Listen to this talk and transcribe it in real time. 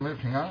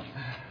平安。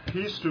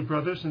 Peace to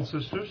brothers and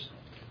sisters.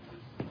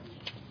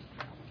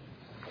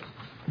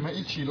 我们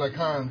一起来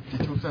看基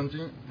督圣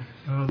经。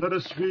 Let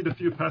us read a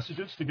few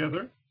passages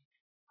together.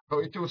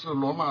 头一就是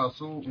罗马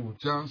书5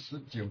章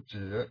19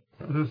节。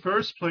 The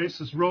first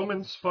place is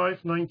Romans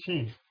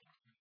 5:19.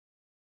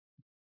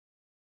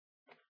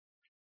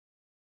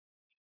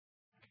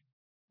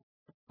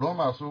 罗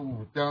马书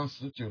5章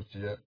19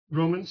节。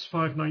 Romans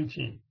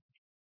 5:19.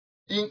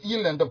 因一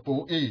人的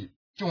不义，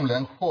众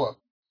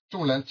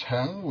人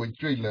成为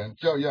罪人，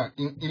照样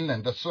因一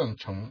人的顺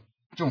从，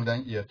众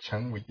人也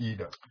成为义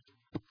的。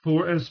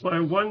 For as by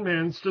one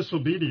man's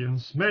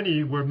disobedience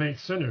many were made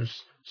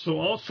sinners, so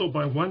also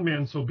by one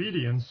man's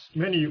obedience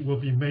many will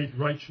be made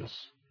righteous.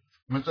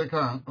 我们再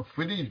看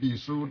腓立比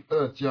书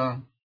2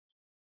章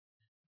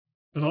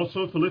And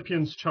also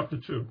Philippians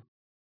chapter 2,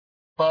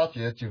 8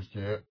节9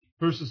节。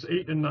 verses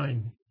 8 and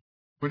 9.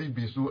 腓立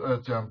比书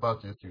2章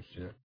8节9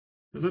节。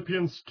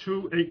 Philippians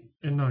 2, 8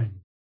 and 9.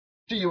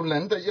 既有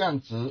人的样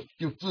子，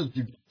就自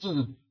己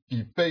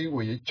卑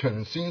微，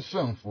全心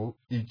顺服，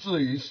以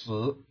至于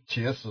死，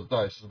且死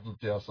在十字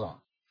架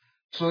上。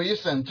所以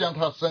神将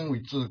他升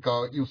为至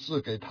高，又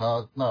赐给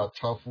他那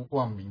超乎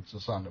万民之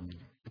上的名。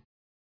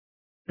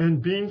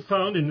 And being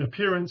found in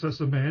appearance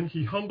as a man,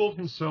 he humbled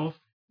himself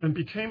and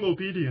became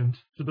obedient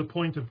to the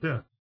point of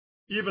death,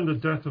 even the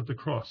death of the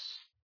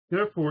cross.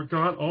 Therefore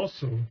God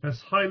also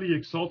has highly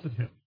exalted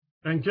him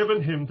and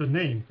given him the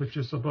name which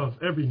is above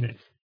every name.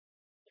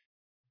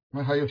 我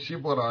们还有希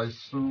伯来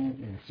书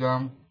5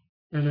章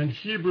And then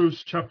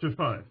Hebrews chapter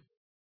 5,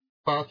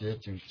 8节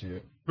9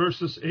节。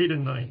 verses 8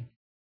 and 9.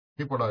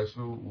 希伯来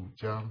书5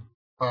章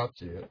8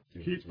节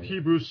9节。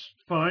 Hebrews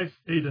 5,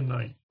 8 and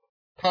 9.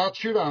 他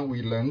虽然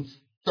为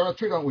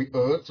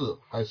儿子，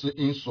还是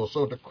因所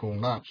受的苦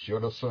难学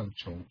了顺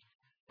从。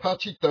他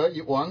既得以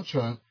完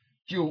全，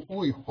就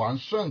为还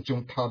顺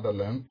从他的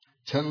人，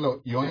成了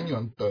永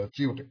远得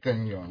救的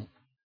根源。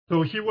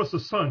 Though he was a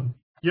son,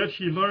 yet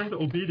he learned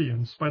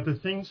obedience by the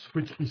things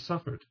which he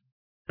suffered.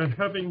 And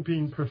having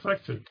been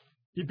perfected,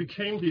 he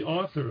became the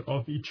author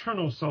of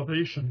eternal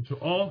salvation to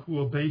all who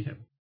obey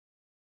him.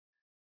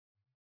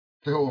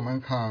 最后我们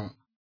看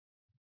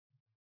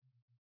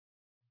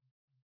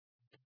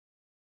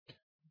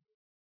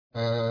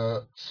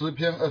诗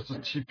篇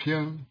27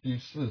篇第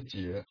4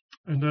节。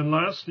 And then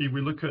lastly,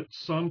 we look at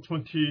Psalm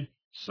 27,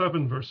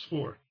 verse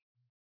 4.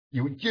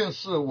 有一件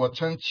事我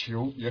曾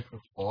求耶和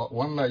华，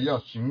往来要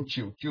寻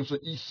求，就是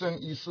一生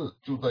一世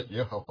住在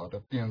耶和华的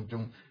殿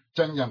中，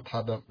瞻仰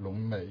他的荣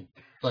美，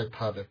在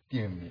他的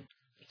殿里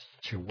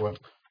求问。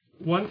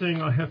 One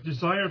thing I have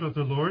desired of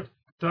the Lord,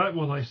 that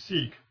will I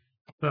seek,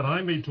 that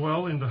I may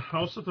dwell in the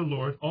house of the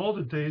Lord all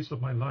the days of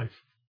my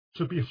life,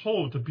 to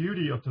behold the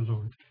beauty of the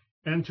Lord,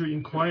 and to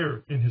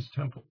inquire in his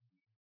temple.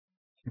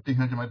 弟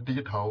兄姊妹，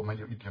低头，我们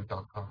有一点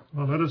祷告。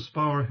 Now let us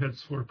bow our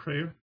heads for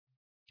prayer.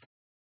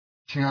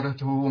 亲爱的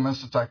主，我们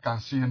实在感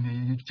谢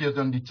你，借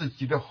着你自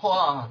己的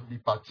话，你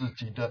把自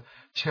己的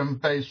谦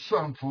卑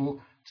顺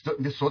服，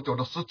你所走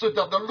的十字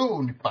架的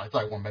路，你摆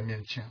在我们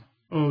面前。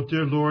 Oh,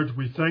 dear Lord,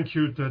 we thank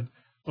you that,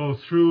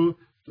 through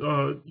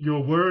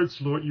your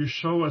words, Lord, you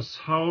show us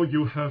how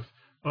you have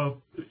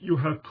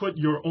put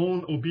your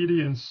own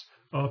obedience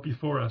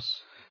before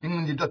us. 因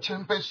为你的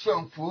谦卑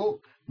顺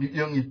服，你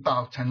愿意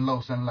道成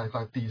肉身来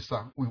在地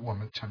上，为我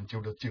们成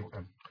就了救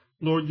恩。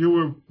 Lord, you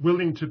were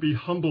willing to be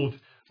humbled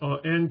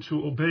and to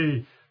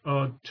obey,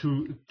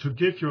 to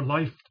give your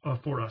life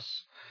for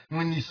us. 因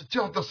为你是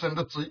照着神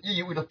的旨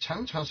意，为了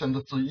成全神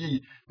的旨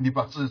意，你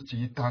把自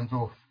己当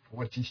作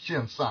活祭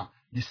献上，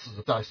你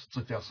死在十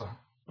字架上。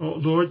 Oh,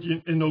 Lord,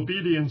 in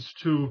obedience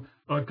to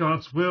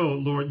God's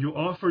will, Lord, you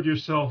offered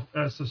yourself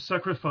as a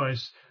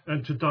sacrifice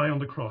and to die on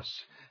the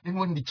cross. 因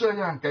为你这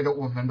样给了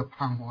我们的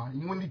盼望，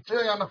因为你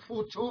这样的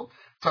付出，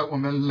在我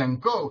们能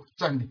够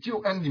在你救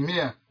恩里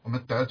面，我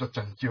们得着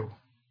拯救。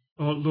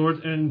 Oh,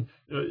 Lord, and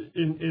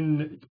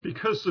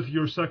because of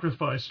your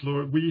sacrifice,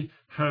 Lord, we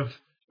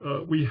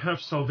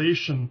have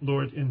salvation,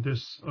 Lord, in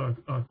this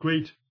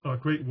great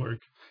work.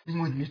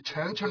 因为你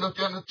成全了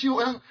这样的救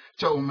恩，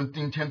叫我们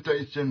今天这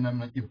一些人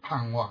们有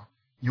盼望，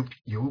有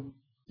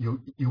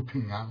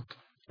平安。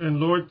 And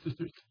Lord,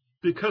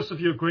 because of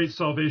your great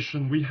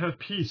salvation, we have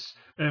peace,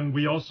 and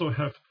we also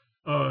have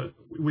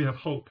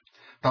hope.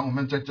 当我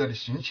们在这里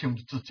寻求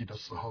你自己的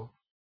时候，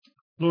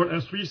 Lord,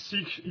 as we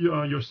seek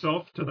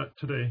yourself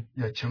today,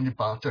 也请你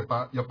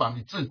要把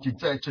你自己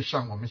再次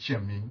向我们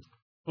显明，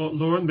 oh,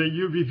 Lord, may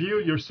you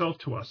reveal yourself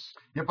to us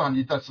也把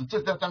你在十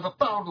字架上的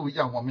道路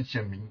让我们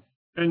显明。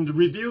 and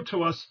reveal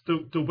to us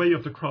the way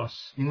of the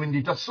cross. 因为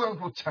你的顺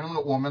服成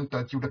了我们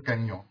得救的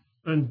根源。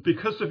 And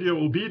because of your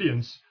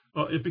obedience,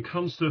 it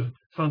becomes the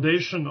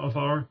foundation of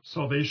our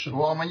salvation.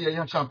 我们也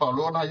要像保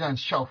罗那样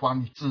效法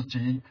你自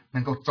己，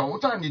能够走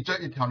在你这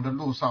一条的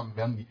路上，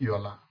免你越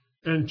了。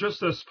 And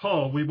just as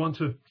Paul, we want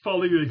to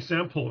follow your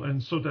example,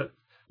 and so that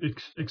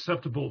it's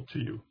acceptable to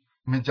you.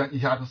 我们将以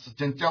下的时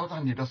间交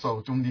在你的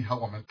手中，你和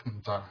我们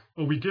同在。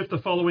We give the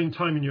following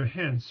time in your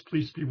hands.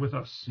 Please be with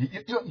us. 你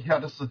用以下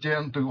的时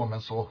间对我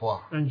们说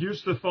话， And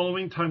use the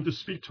following time to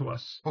speak to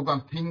us. 不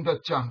管听的、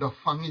讲的、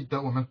翻译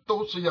的，我们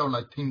都是要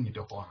来听你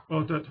的话。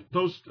 That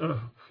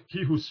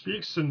he who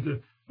speaks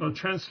and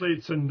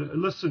translates and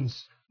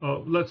listens,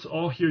 let's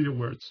all hear your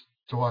words.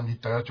 主啊，你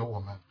得着我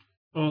们，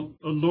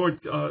 Lord,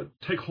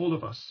 take hold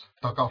of us.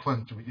 祷告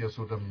奉主耶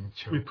稣的名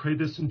求 We， pray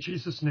this in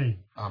Jesus' name.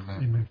 阿门。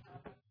 Amen.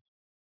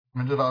 我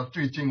们知道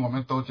最近我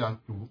们都讲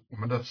读我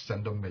们的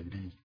神的美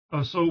丽，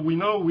 So we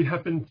know we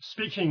have been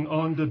speaking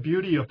on the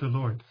beauty of the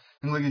Lord.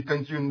 因为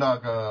根据那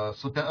个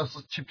诗篇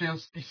27篇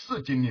第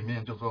4节里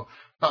面就说，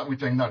大卫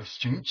在那里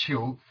寻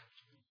求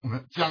我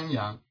们瞻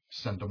仰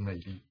神的美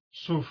丽。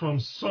 So from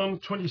Psalm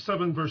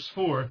 27 verse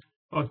 4,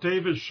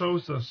 David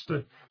shows us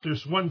that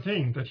there's one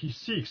thing that he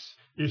seeks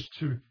is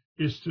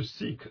to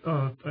seek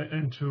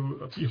and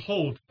to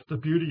behold the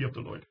beauty of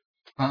the Lord.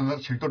 当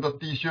然，许多的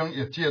弟兄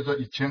也借着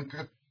以前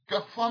各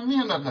方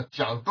面的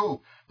角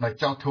度来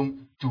交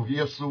通主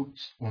耶稣，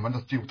我们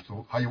的救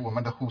主，还有我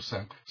们的父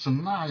神是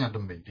那样的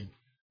美丽。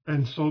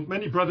 And so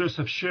many brothers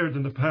have shared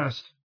in the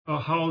past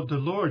how the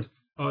Lord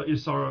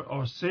is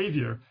our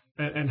Savior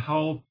and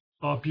how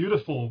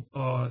beautiful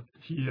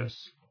He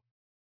is.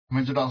 我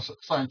们知道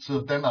上一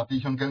次丹娜弟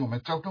兄跟我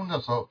们交通的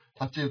时候，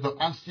他借着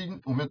安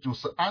心，我们主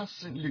是安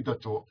心里的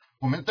主，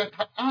我们在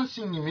他安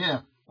心里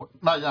面，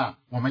那样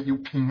我们有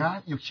平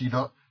安有喜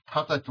乐。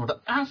他在主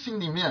的安心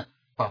里面，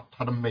把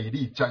他的美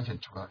丽彰显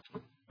出来。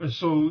 And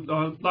so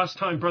last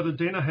time, Brother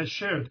Dana has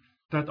shared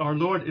that our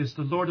Lord is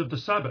the Lord of the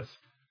Sabbath,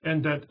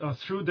 and that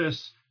through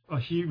this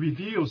He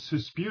reveals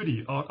His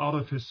beauty out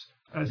of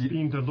as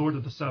being the Lord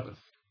of the Sabbath.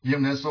 有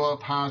人说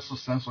他是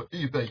神所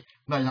预备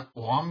那样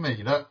完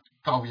美的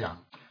羔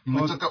羊，因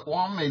为这个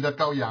完美的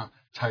羔羊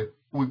才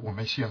为我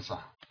们献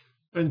上。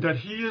 And that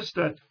He is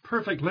that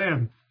perfect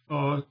Lamb.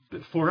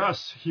 For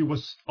us, He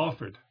was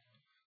offered.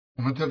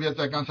 我们特别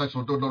在刚才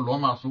所读的罗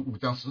马书5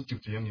章19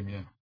节里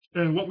面，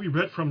 And what we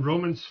read from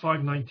Romans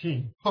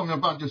 5:19, 后面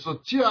半句说：“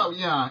这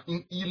样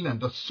因一人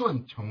的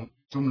顺从，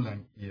众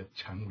人也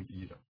成为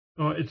义了。”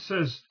 it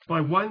says,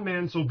 "By one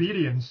man's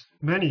obedience,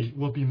 many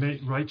will be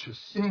made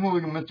righteous." 因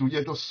为我们主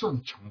耶稣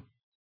顺从，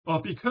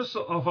 Because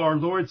of our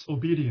Lord's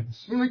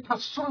obedience, 因为他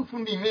顺服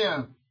里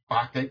面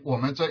把给我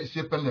们这一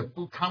些本来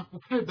不堪不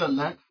配的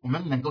人，我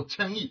们能够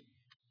称义。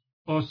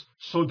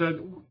 so that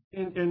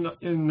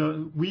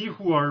we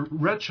who are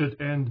wretched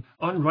and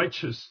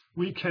unrighteous,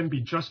 we can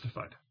be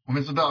justified. 我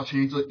们知道，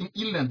其实因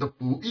一人的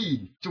不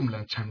义，众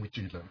人成为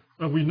罪人。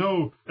 We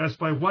know as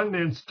by one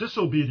man's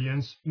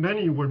disobedience,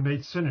 many were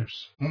made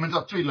sinners. 我们知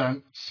道罪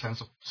人神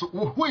是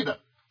污秽的，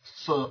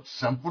是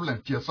神不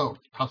能接受，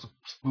他是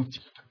不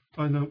洁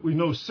的。 And we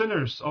know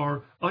sinners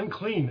are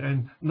unclean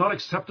and not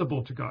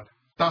acceptable to God.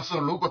 但是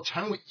如果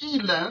成为义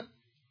人，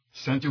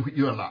神就会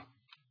悦纳。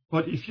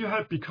 But if you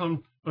have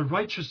become a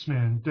righteous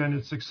man, then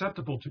it's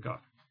acceptable to God.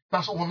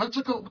 但是我们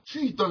这个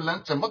罪的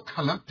人，怎么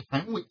可能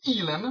成为义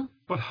人呢？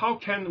 But how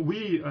can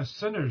we as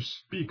sinners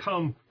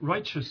become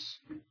righteous?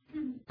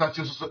 那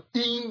就是说，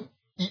因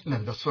一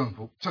人的顺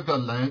服，这个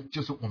人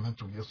就是我们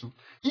主耶稣，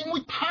因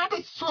为他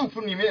的顺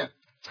服里面，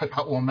才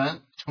把我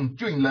们从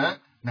罪人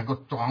能够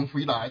转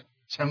回来，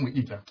成为义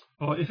人。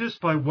 It is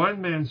by one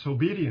man's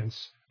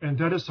obedience, and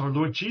that is our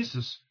Lord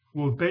Jesus,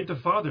 who obeyed the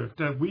Father,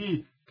 that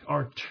we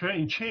are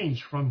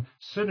changed from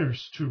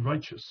sinners to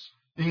righteous.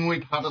 因为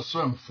他的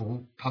顺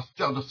服，他是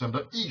叫做神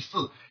的意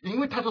思。因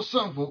为他的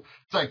顺服，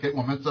在给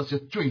我们这些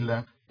罪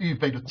人预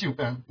备的救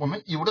恩。我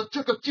们有了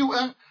这个救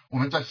恩，我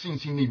们在信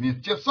心里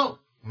面接受，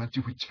我们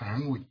就会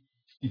成为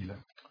义人。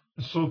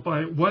 So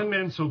by one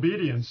man's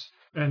obedience,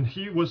 and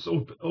he was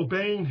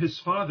obeying his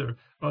Father,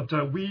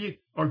 that we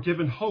are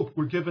given hope,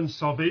 we're given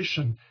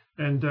salvation,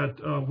 and that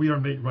we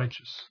are made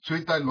righteous. 所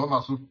以在罗马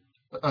书，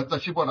在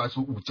希伯来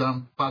书5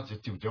章8节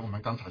9节，我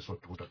们刚才所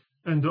读的。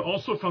 And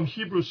also from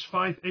Hebrews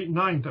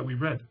 5:8-9 that we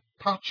read.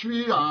 他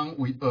虽然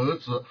为儿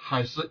子，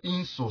还是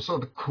因所受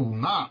的苦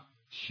难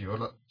学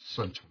了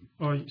顺从。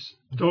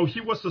 Though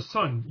he was a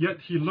son, yet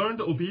he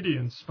learned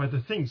obedience by the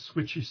things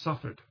which he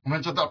suffered. 我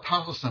们知道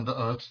他是神的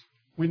儿子，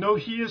 We know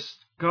he is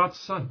God's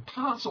son.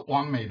 他是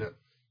完美的，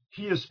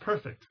 He is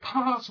perfect.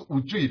 他是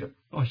无罪的。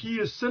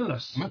 He is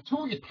sinless. 我们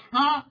出于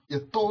他也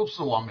都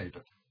是完美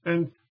的，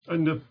 And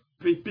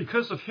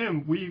because of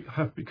him, we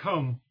have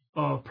become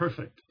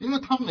perfect. 因为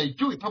他没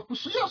罪，他不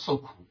需要受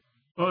苦。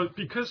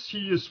 Because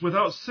he is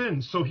without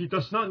sin, so he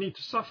does not need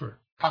to suffer.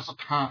 他是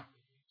他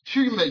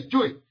去没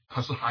罪，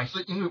可是还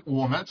是因为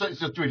我们这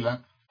些罪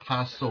人，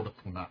他受了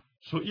苦难。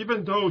 So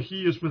even though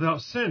he is without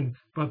sin,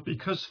 but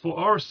because for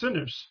us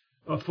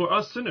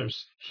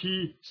sinners,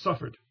 he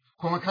suffered.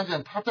 我们看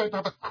见他在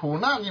他的苦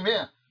难里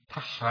面，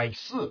他还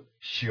是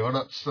学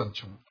了顺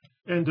从。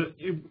 And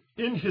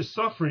in his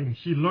suffering,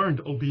 he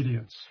learned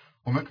obedience.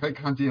 我们可以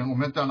看见，我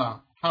们在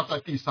那他在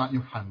地上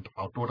有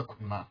好多的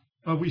苦难，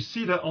 We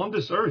see that on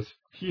this earth,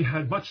 he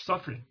had much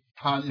suffering.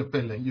 他也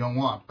被人冤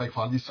枉，被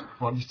法利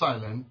赛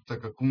人这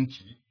个攻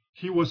击。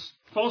 He was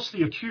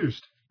falsely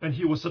accused, and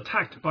he was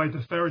attacked by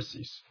the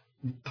Pharisees.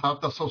 他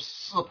的受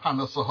试探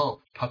的时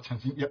候，他曾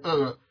经也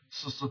饿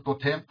40多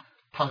天，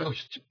他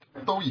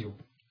都有。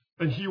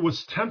And he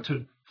was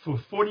tempted for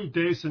 40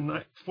 days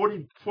and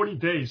 40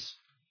 days.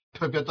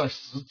 特别在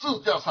十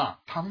字架上，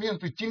他面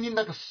对经历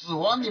那个死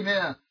亡里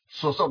面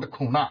所受的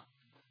苦难，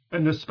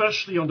 And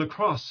especially on the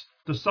cross,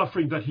 the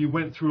suffering that he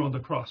went through on the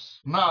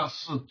cross. 那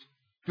是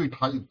对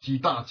他有极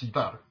大的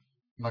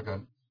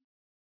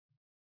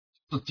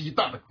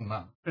苦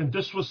难。 And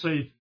this was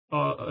a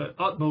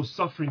utmost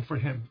suffering for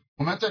him.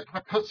 我们在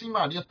他客西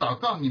马尼的祷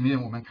告里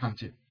面，我们看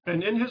见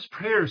And in his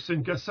prayers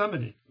in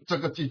Gethsemane, 这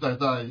个记载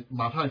在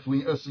马太福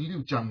音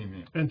26章里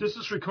面。 and this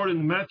is recorded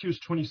in Matthew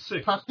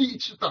 26. 他第一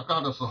次祷告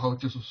的时候，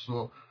就是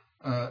说，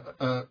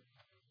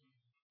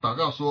祷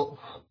告说：“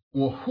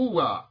我父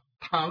啊，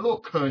倘若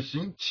可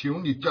行，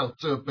求你叫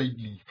这杯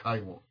离开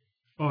我。”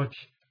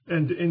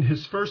 And in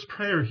his first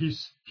prayer,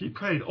 he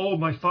prayed, "Oh,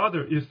 my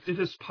Father, if it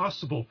is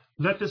possible,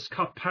 let this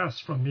cup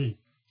pass from me.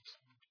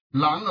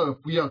 然而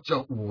不要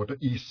叫我的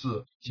意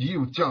思，只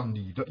有叫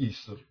你的意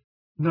思。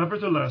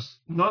 Nevertheless,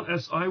 not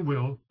as I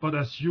will, but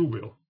as you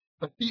will."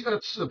 在第二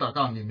次祷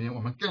告里面，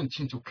我们更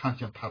清楚看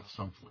见他的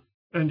顺服，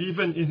 And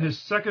even in his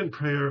second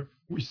prayer,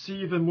 we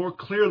see even more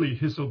clearly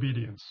his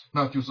obedience.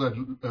 那就是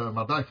在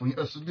马太福音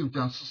26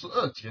章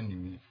42节里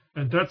面。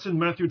 And that's in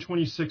Matthew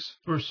 26,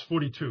 verse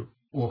 42.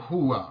 我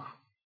父啊，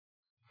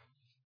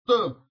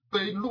这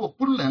杯若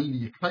不能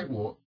离开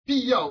我，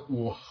必要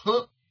我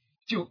喝，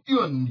就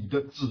愿你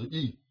的旨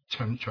意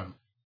成全。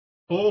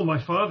 "Oh,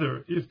 my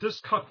Father, if this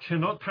cup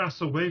cannot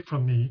pass away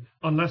from me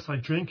unless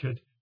I drink it,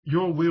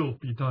 your will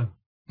be done."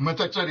 我们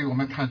在这里，我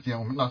们看见，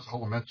我们那时候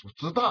我们主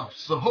知道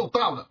时候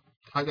到了，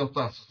他要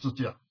在十字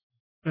架。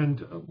 And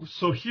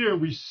so here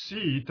we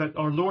see that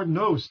our Lord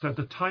knows that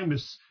the time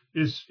is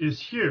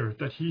here,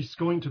 that he's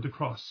going to the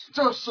cross.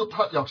 这是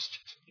他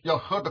要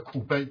喝的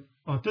苦杯。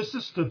 This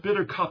is the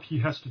bitter cup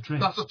he has to drink.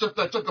 但是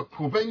在这个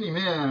苦杯里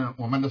面，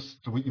我们的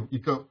主有一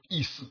个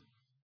意思，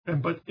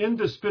 But in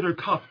this bitter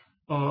cup,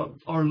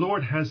 our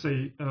Lord has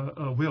a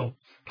will.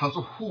 他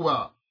说：“父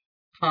啊，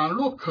倘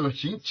若可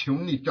行，求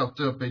你叫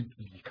这杯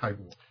离开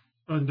我。”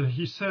 And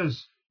he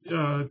says,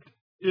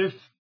 if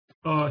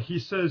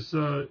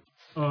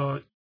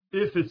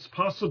it's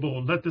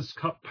possible, let this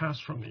cup pass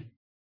from me.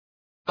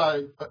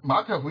 在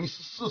马可福音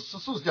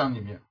14章里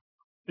面，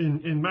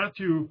 In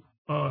Matthew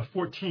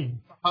 14,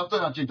 他这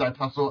样记载，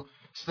他说：“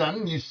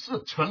神你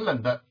是全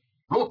能的，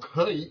若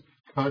可以，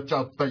可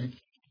叫杯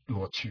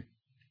挪去。”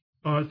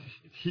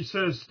 he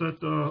says that,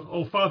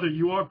 "Oh, Father,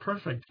 you are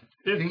perfect."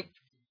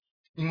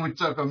 因为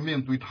这个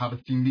面对他的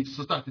经历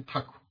实在是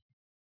太苦。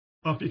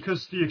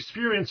 Because the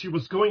experience he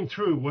was going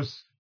through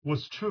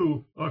was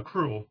too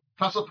cruel.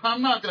 但是他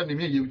那个里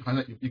面有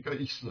一个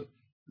意思，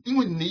因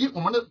为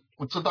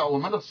我知道我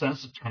们的神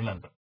是全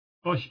能的，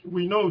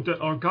 We know that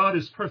our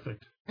God is perfect.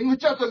 因为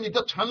叫着你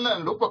的全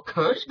能，如果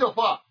可以的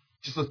话，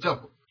就是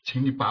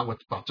请你把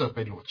这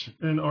杯挪去。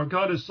 And our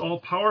God is all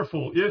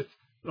powerful. If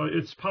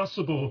it's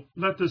possible,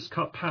 let this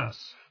cup pass.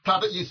 他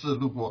的意思，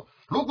如果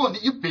你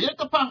有别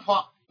的办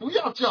法，不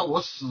要叫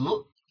我死，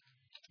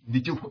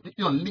你就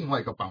用另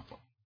外一个办法。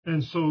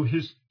 And so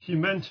he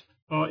meant,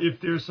 if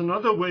there's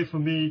another way for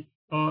me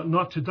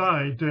not to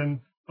die, then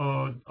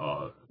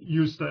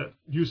use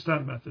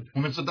that method. 我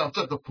们知道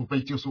这个苦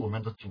杯就是我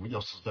们的主要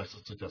死在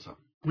十字架上，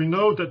 We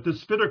know that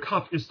this bitter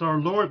cup is our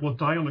Lord will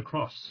die on the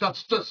cross. 但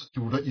是这是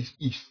主的意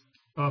思。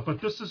 But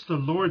this is the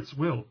Lord's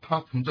will.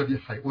 他从这里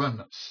还问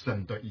了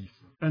神的意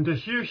思。 And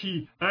here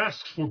he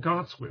asks for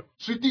God's will.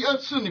 所以第二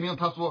次里面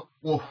他说：“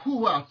我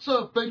父啊，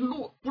这杯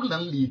若不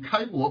能离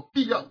开我，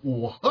必要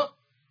我喝。”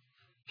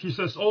 He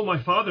says, "Oh,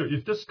 my Father,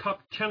 if this cup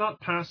cannot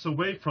pass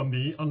away from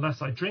me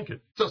unless I drink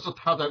it." 这是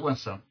他在问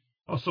神，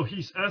 So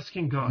he's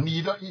asking God,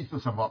 你的意思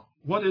什么？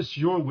 "What is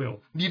your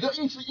will? 你的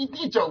意思一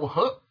定叫我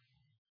喝。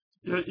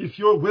 If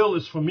your will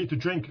is for me to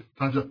drink it,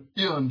 他说：“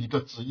愿你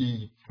的旨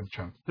意成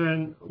全。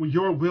 then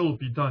your will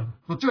be done." ”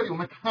从这里我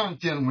们看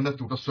见我们的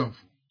主的顺服，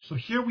 So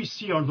here we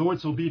see our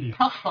Lord's obedience.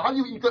 他还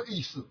有一个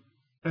意思，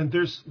 And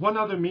there's one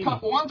other 他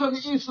meaning. 完全的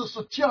意思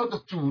是照着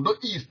主的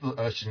意思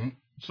而行。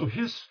 So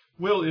his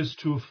will is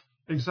to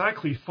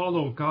exactly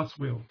follow God's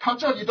will. 他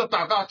这里的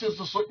祷告就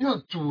是说，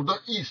愿主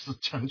的意思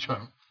成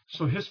全。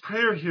 So his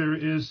prayer here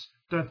is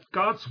that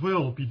God's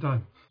will be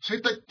done. 所以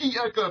在第一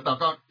个祷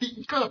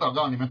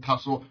告里面，他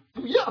说：“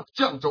不要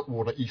照着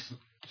我的意思。”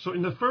 So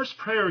in the first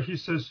prayer, he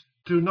says,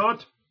 "Do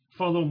not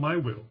follow my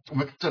will." 我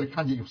们这里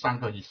看见有3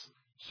个意思。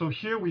 So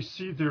here we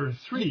see there are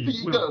 3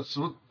第一 wills. 个是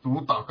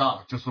主祷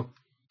告，就是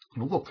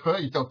如果可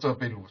以叫这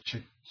杯挪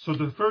去。 So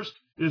the first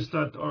is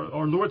that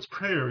our Lord's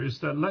prayer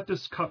is that let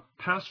this cup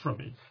pass from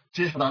me.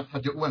 接下来他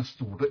就问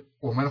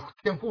我们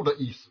天父的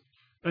意思。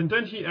 And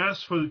then he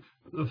asks for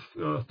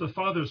the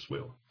Father's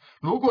will.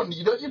 如果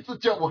你的意思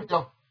叫我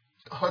要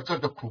喝这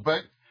个苦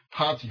杯，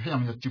他下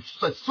面就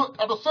在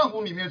他的圣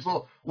父里面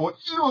说：“我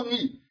愿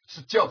意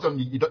是照着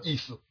你的意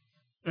思。”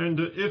 And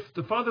if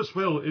the Father's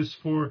will is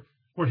for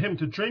him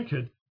to drink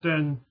it,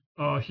 then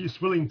he's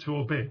willing to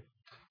obey.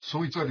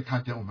 所以这里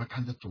我们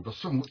看见主的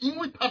顺服，因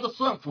为他的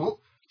顺服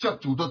叫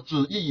主的旨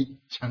意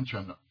成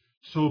全了。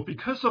So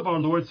because of our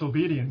Lord's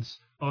obedience,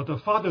 the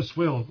Father's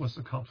will was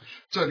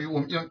accomplished. 这里我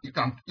们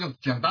用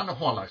简单的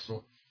话来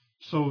说，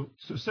 So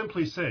to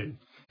simply say,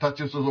 他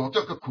就是说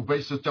这个苦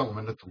杯是叫我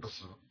们的主的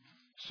死。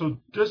 so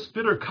this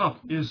bitter cup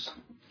is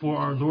for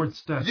our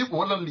Lord's death. 以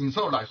我的领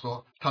受来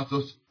说，他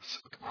说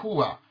父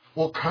啊，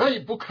我可以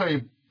不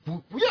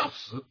要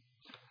死？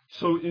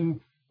 So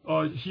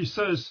he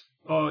says,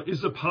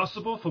 is it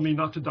possible for me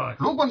not to die?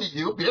 如果你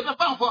有别的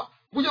办法，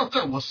不要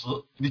叫我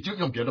死，你就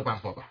用别的办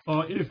法吧。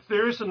 If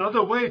there is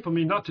another way for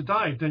me not to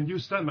die, then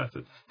use that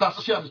method. 但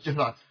是下面接下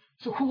来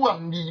是父啊，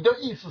你的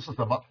意思是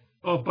什么？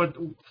 But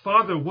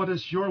Father, what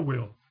is your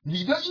will?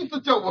 你的意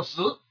思叫我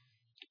死，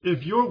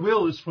 If your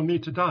will is for me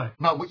to die,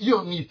 那我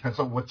用你承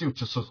受，我就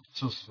去死。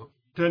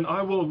 then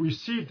I will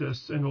receive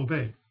this and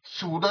obey.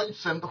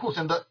 父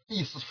神的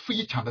意思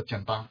非常的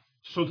简单，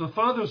 So the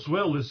Father's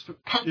will is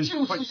他 quite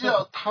就是 simple.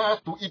 要他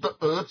独一的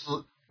儿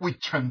子为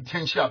全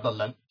天下的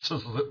人去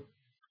死，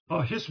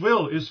 His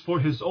will is for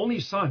his only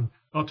Son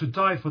to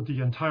die for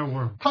the entire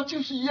world. 他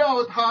就是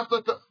要他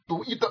这个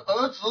独一的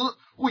儿子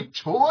为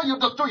所有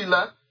的罪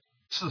人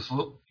去死。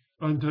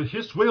 And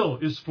his will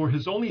is for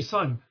his only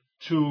Son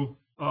to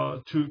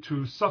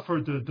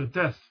suffer the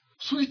death.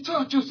 所以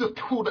这就是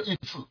父的意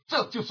思，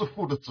这就是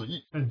父的旨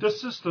意。 And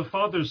this is the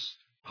Father's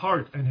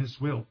heart and his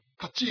will.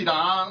 他既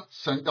然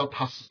神要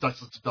他死在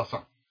十字架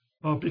上，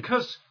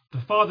 Because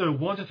the Father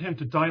wanted him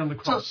to die on the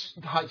这 cross.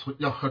 是他所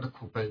要喝的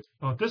苦杯。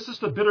 This is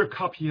the bitter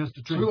cup he has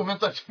to 所以 drink. 我们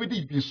在腓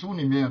立比书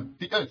里面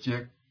第2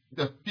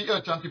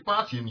章第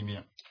8节里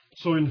面，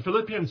 So in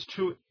Philippians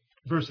 2,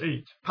 verse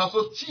 8, 他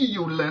说：“既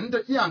有人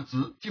的样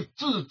子，就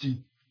自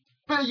己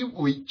卑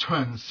微，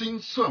全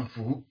心顺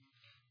服。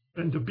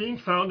 and being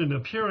found in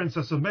appearance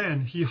as a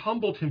man, he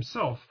humbled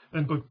himself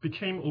and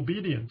became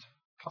obedient.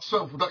 他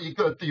顺服到一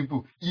个地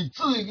步，以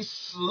至于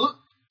死，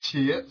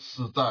且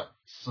死在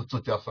十字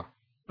架上。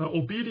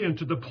 Obedient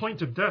to the point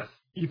of death,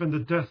 even the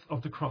death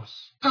of the cross.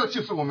 这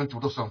就是我们主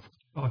的顺服。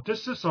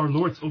 This is our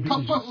Lord's 他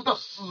obedience. 顺服到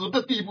死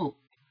的地步，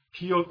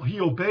 He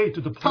obeyed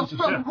to the 他 point of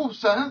顺 death. 服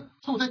神，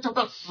首先叫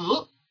他死，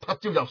他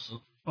就要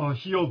死。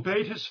 He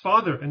obeyed his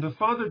Father, and the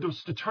Father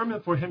was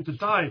determined for him to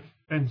die,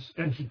 and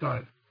he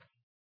died.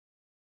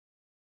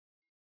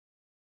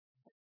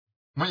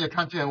 我们也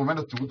看见我们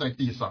的主在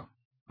地上，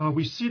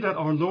 We see that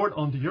our Lord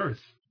on the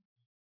earth,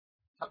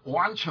 他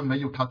完全没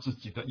有他自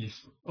己的意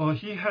思。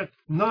 he had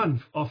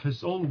none of his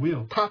own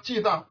will. 他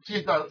既在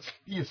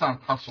地上，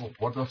他所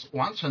活的是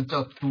完全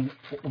在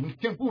我们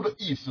天父的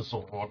意思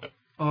所活的。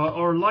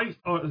 Our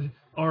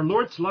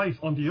Lord's life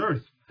on the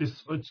earth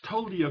is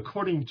totally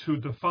according to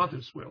the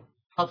Father's will.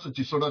 他自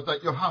己说的，在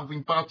约翰福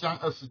音8章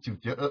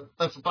28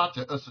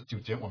节、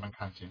29节，我们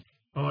看见，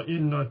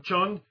 In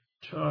John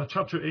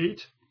chapter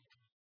 8,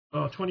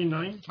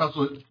 29,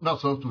 那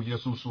时候主耶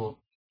稣说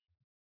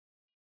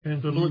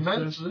and：“ the 你 Lord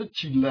们 says, 只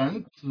起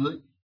人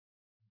子，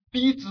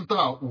必知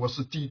道我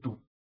是基督，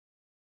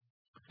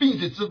并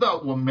且知道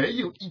我没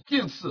有一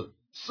件事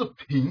是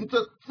凭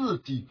着自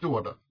己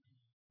做的。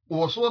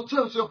我说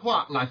这些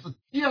话乃是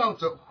照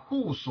着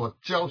父所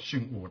教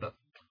训我的。”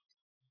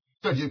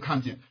这就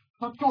看见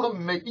他做的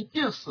每一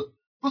件事，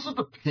不是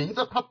凭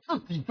着他自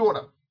己做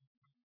的，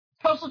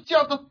他是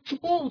照着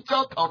父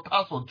教导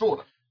他所做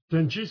的。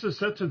 Then Jesus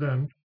said to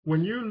them,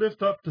 When you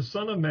lift up the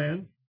Son of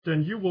Man,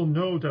 then you will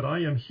know that I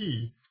am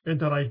he, and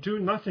that I do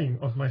nothing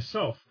of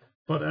myself,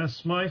 but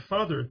as my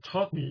Father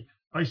taught me,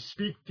 I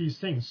speak these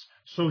things.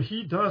 So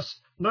he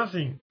does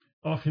nothing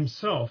of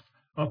himself,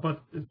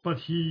 but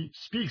he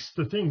speaks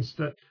the things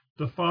that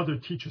the Father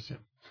teaches him.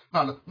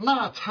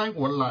 那差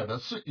我来的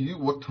是与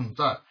我同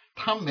在，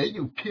他没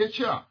有撇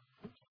下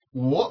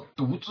我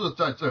独自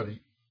在这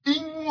里，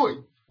因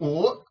为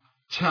我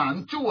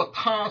常做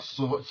他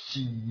所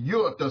喜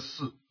悦的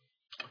事。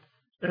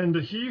 And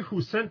he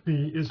who sent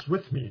me is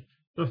with me.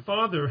 The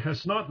Father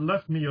has not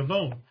left me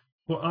alone,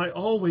 for I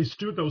always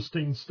do those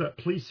things that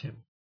please him.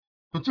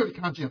 从这里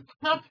看见，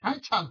他还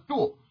常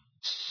做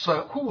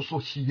神父所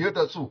喜悦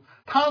的事，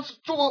他是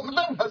做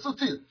任何事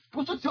情，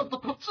不是叫做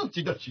他自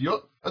己的喜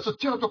悦，而是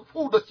叫做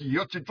父的喜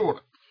悦去做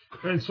的。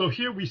 And so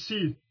here we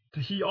see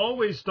that he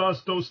always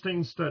does those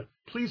things that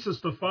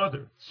pleases the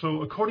Father.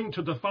 So according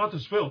to the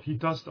Father's will, he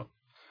does them.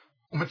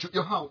 我们去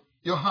约翰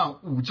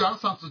5章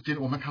30节，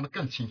我们看得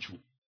更清楚。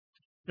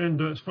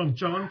 And from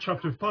John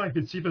chapter 5,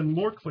 it's even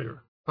more clear.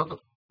 他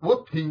说：“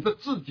我凭着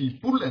自己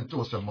不能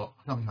做什么。”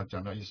他们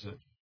讲的意思。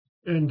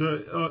 And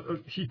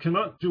he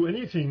cannot do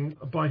anything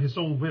by his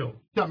own will.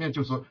 下面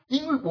就说：“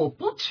因为我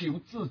不求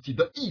自己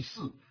的意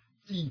思，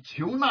只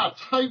求那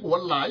差我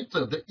来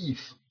者的意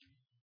思。”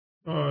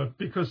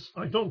 Because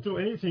I don't do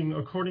anything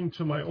according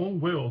to my own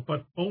will,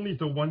 but only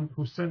the one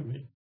who sent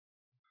me.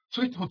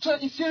 所以从这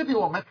一些里，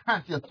我们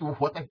看见主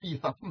活在地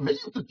上没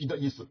有自己的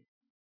意思。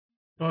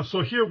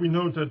 So here we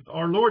know that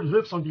our Lord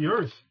lives on the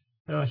earth.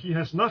 He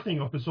has nothing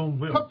of his own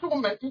他 will.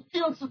 做每一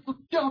件事是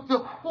照着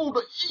父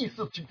的意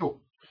思去做，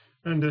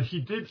 And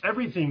he did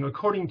everything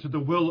according to the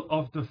will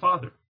of the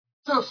Father.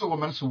 这是我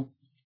们主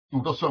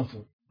的顺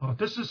服。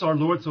 This is our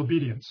Lord's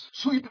obedience.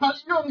 所以他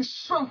用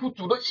顺服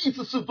主的意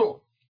思去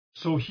做，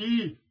 So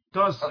he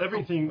does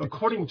everything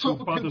according to 顺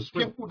服 Father's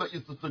天 will. 父的意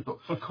思最多。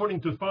 According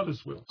to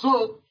Father's will.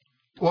 所以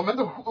我们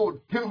的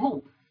天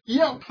父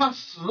要他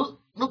死，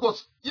如果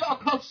是要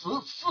他死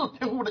是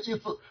天父的意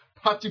思，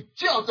他就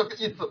叫这个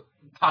意思，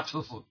他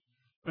吃死。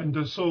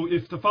 And so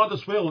if the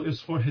Father's will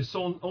is for his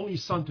only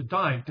son to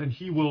die, then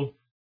he will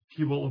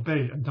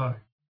obey and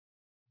die.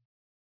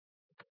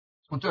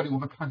 从这里我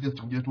们看见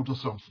主耶稣的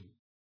顺服，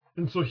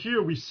 And so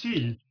here we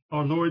see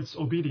our Lord's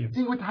obedience.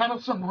 因为他的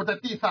顺服在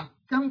地上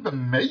根本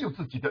没有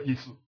自己的意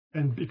思，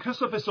 And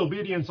because of his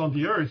obedience on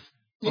the earth,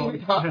 he 因为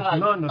他 has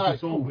none of 爱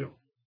his own 父， will.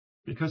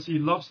 Because he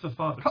loves the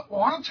Father. 他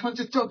完全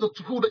就照着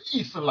父的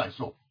意思来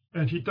说。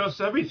 And he does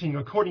everything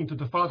according to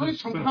the 所以 Father's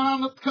从 will. 他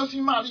的克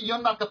西玛利亚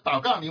那个祷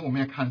告里，我们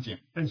也看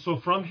见， And so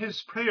from his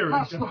prayer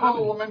那 in 时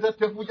候我 heaven, 们的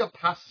天父要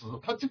他死，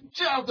他就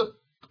照着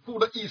父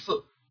的意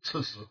思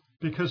吃死。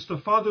 because the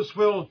Father's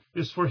will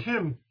is for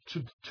him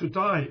to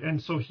die,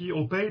 and so he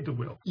obeyed the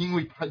will. 因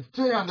为他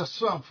这样的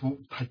顺服，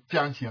才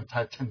彰显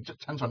才成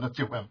全了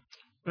救恩。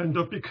 And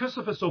because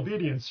of his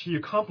obedience, he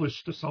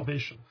accomplished the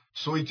salvation.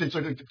 所以在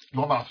这个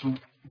罗马书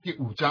第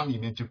5章里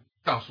面就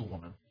告诉我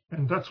们，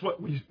 And that's what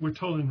we're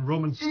told in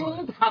Romans 因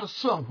 5. 他的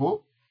顺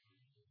服，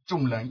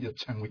众人也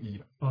成为义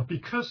了。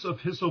 Because of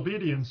his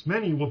obedience,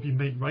 many will be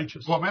made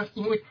righteous. 我们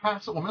因为他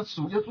是我们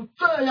属耶稣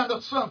这样的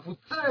顺服，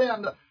这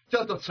样的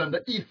叫做神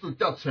的意思，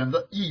叫神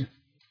的意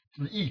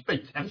旨意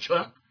被成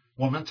全，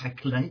我们才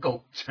能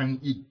够称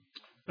义。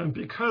 And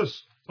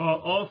because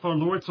of our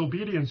Lord's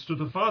obedience to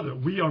the Father,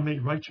 we are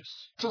made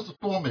righteous. 这是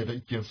多美的一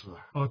件事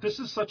啊！ This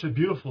is such a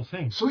beautiful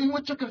thing. 所以因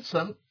为这个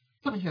神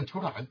这么显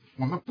出来，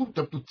我们不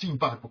得不敬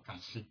拜，不感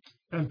谢。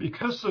 And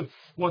because of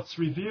what's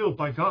revealed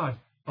by God,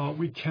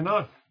 we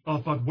cannot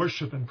but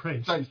worship and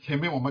praise. 在前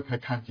面我们可以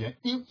看见，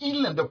因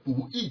一人的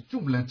不义，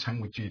众人成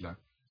为罪人。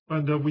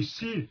 And we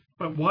see,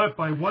 but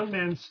by one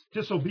man's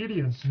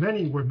disobedience,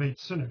 many were made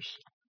sinners.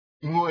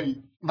 因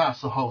为那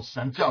时候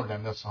神叫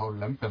人的时候，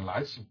人本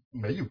来是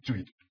没有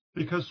罪的。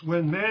 Because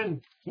when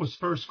man was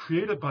first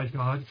created by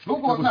God, 如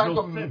there 果 was 那 no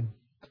个 sin.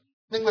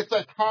 因为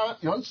在他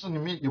原始里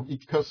面有一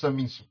棵生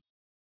命树，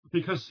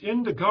 Because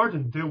in the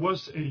garden there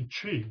was a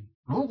tree,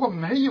 如果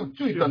没有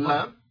罪的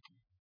人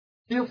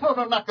接受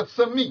了那个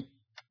生命，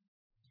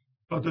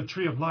 the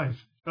tree of life.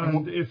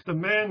 And if the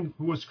man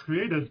who was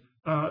created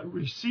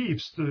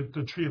receives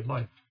the tree of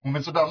life, 我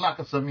们知道那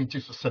个生命就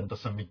是神的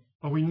生命。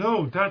 we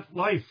know that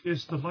life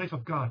is the life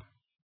of God.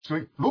 所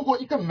以，如果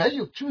一个没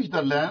有罪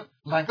的人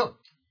能够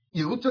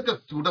有这个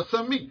主的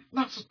生命，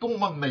那是多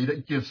么美的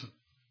一件事！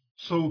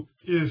 So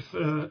if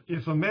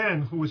a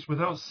man who is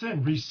without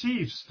sin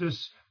receives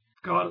this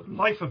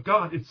life of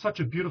God, it's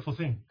such a beautiful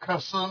thing. 可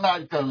是那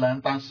一个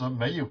人当时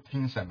没有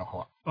听神的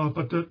话，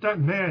 But that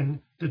man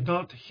did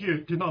not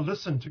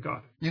listen to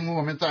God. 因为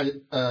我们在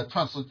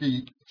创世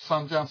纪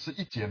3章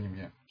11节里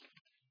面，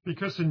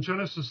 Because in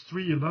Genesis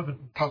 3:11,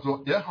 他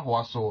说：“耶和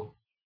华说，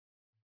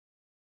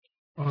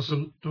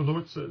 the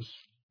Lord says,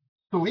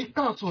 谁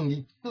告诉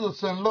你自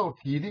身肉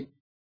体的？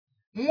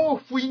莫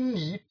非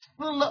你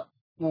吃了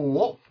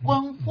我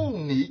吩咐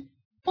你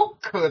不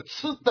可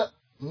吃的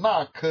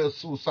那棵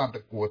树上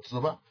的果子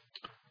吗？”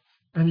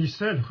 And he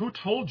said, Who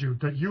told you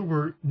that you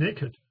were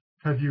naked?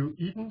 Have you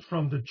eaten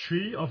from the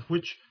tree of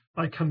which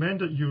I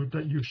commanded you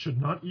that you should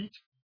not eat?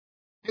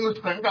 因为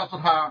神告诉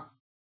他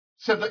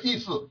神的意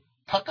思，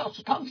他告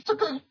诉他这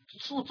个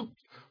树是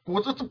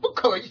果子是不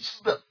可以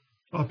吃的。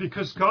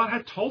 Because God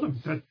had told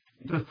him that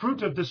the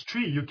fruit of this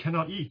tree you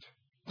cannot eat.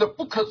 这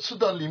不可吃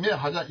的里面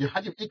好像也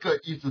还有一个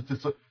意思，就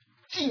是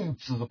禁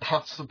止他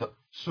吃的。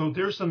 So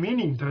there's a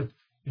meaning that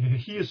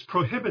he is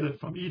prohibited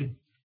from eating.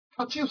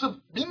 他就是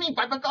明明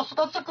白白告诉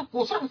他，这个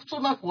果上树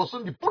那果实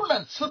你不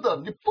能吃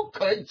的，你不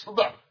可以吃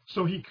的。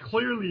 So he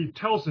clearly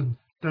tells him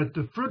that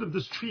the fruit of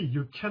this tree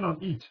you cannot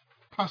eat.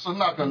 但是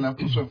那个人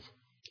不顺服，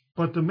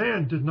 But the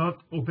man did not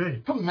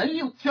obey. 他没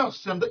有照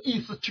神的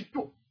意思去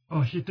做，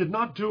 He did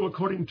not do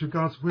according to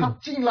God's 他 will.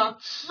 竟然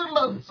吃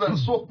了神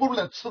说不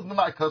能吃的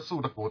那棵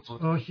树的果子，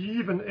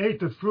 He even ate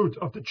the fruit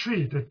of the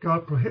tree that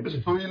God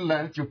prohibited. 所以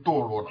人就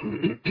堕落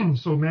了。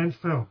 So man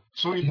fell.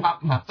 所以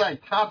他在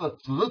他的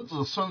子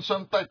子孙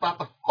孙在他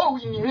的后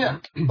裔里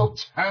面都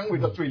成为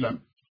了罪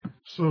人。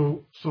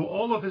 So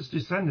all of his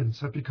descendants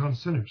have become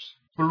sinners.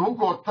 如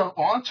果这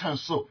完全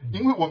是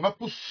因为我们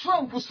不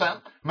顺服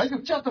神，没有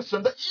照着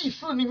神的意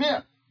思里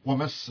面，我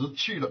们失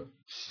去了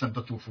神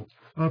的祝福。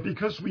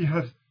 Because we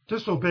have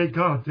disobeyed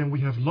God, then we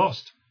have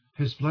lost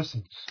his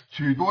blessings.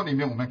 许多里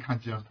面我们看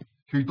见，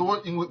许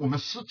多因为我们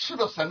失去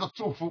了神的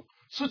祝福，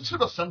失去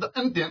了神的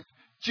恩典，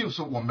就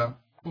是我们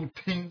不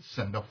听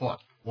神的话，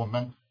我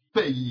们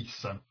背逆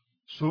神。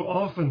 So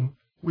often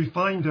we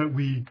find that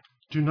we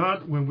do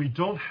not, when we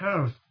don't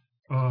have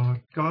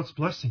God's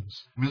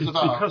blessings, it's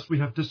because we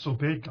have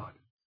disobeyed God.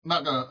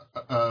 那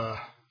个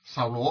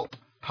扫罗，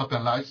他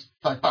本来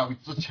在大卫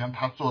之前，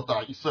他坐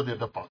在以色列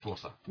的宝座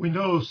上。 We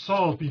know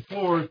Saul,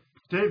 before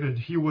David,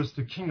 he was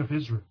the king of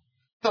Israel.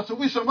 但是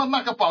为什么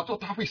那个宝座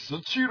他会失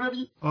去了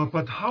呢？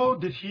 But how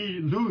did he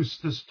lose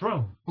this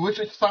throne? 我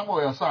在撒母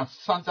耳上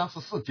3章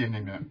14节里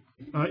面，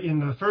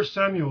 In 1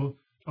 Samuel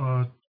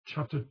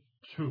chapter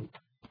 2.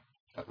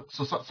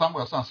 撒母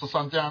耳上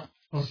13章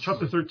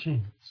Chapter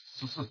 13.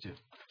 14节，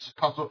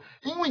他说：“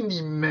因为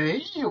你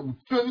没有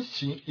遵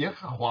行耶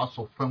和华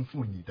所吩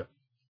咐你的。”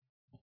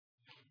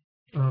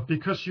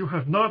 Because you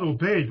have not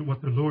obeyed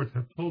what the Lord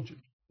had told you.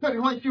 那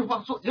另外一句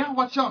话说：“耶和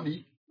华叫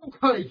你不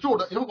可以做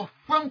的，耶和华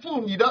吩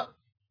咐你的。”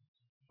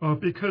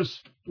 Because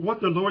what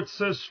the Lord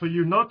says for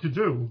you not to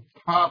do,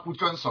 他不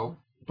遵守，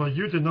 but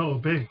you did not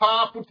obey.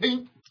 他不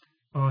听。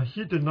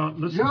He did not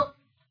listen.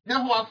 耶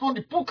和华说：“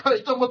你不可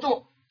以这么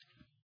做。”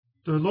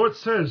 The Lord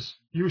says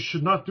you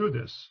should not do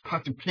this, 他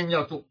就偏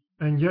要做，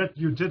 and yet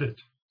you did it.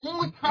 因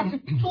为他就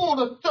做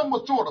了这么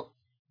做了，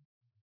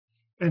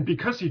 And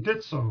because he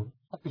did so,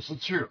 他就失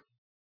去了。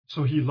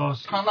 so he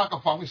lost. 他那个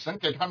防卫神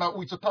给他那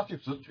位置，他就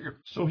失去了。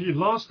 So he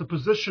lost the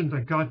position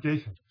that God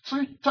gave him.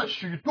 所以在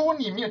许多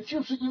里面，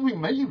就是因为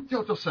没有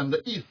叫做神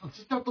的意思，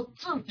是叫做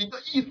自己的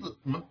意思，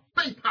我们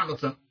背叛了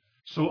神。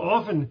 So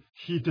often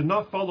he did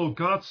not follow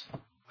God's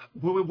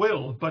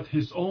will, but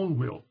his own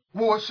will.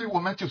 或许我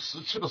们就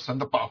失去了神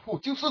的保护，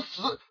就是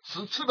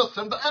失去了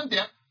神的恩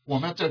典，我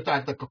们就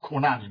在这个苦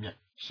难里面。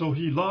 So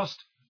he lost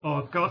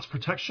God's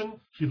protection,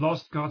 he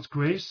lost God's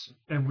grace,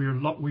 and we're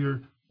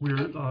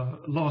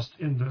lost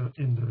in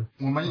the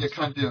我们也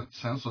看见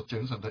神所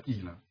拣选的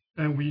义人，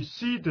 and we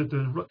see that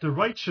the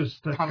righteous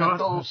that 他们 God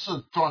都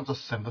是照着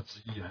神的旨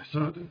意来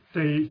行。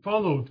 they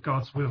followed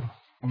God's will.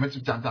 我们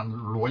就讲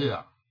罗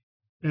亚，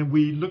 And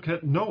we look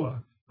at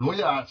Noah, 罗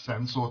亚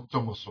神说这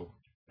么说，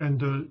 and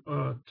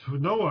to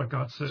Noah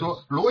God says,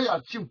 说罗亚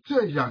就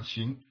这样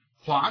行，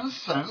凡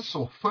神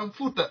所吩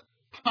咐的，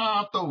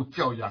他都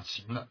这样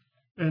行了。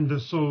 and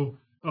so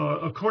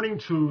according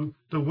to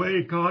the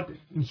way God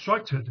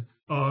instructed,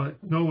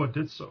 Noah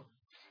did so.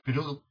 比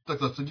如说，这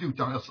个是6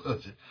章22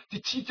节，第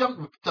7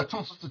章在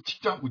创世纪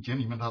7章5节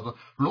里面，他说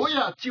罗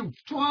亚就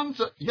专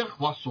着耶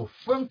和华所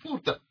吩咐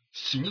的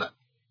行了。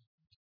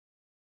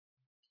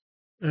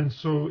 And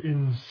so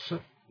in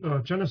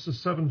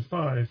Genesis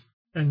 7:5,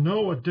 and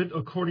Noah did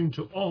according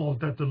to all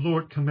that the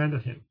Lord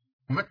commanded him.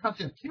 我们看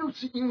见，就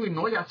是因为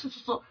挪亚，就是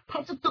说，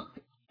他这个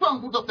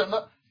顺服着神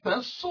了，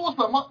神说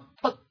什么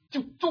他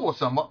就做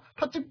什么，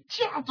他就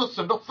驾着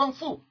神的吩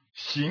咐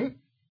行。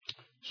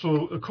 So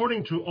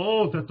according to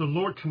all that the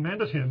Lord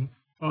commanded him,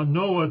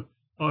 Noah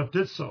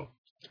did so.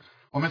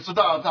 我们知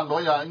道，在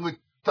挪亚，因为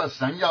在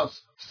神要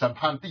审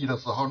判地的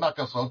时候，那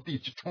个时候地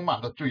就充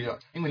满了罪恶，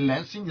因为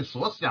人心里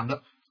所想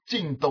的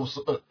尽都是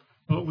恶。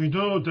 We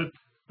know that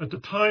at the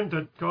time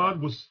that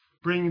God was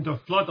bringing the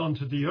flood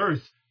onto the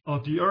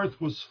earth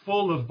was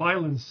full of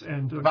violence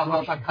and 然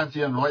后他 corruption. 看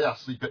见挪亚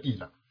是一个义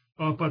人，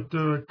 But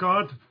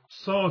God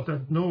saw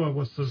that Noah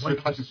was the 所以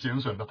他 righteous, 就拣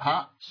选了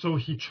他， so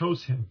he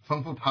chose him.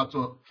 吩咐他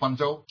做方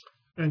舟。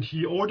 And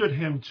he ordered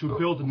him to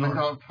build 我 an 们 ark.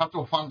 看他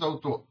做方舟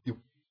做有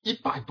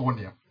100多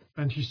年，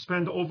 And he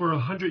spent over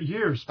 100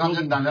 years 当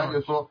然 building 当 the 然也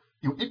ark. 说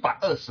有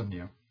120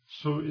年，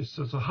 So it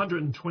says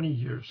 120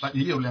 years. 那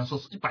也有人说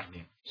是100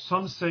年。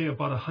 Some say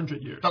about 100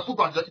 years. 但不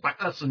管是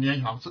120年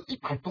也好，是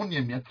100多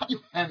年里面，它有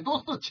很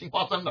多事情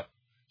发生的。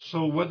 So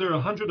whether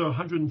 100 or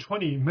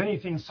 120, many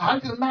things 还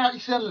happened. 有那一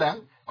些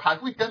人还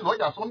会跟挪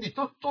亚说：“你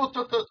做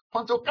这个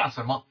方舟干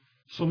什么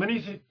So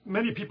many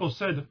people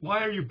said, "Why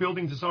are you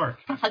building this ark?" ？”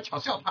他还嘲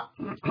笑他，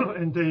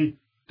 And they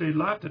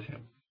laughed at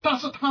him. 但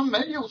是他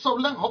没有受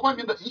任何外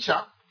面的影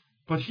响。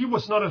 But he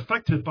was not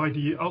affected by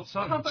the 他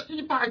outside. 在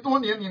100多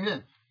年里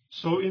面，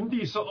 So in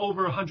these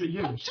over 100他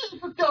years, 就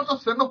是照着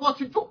神的话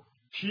去做。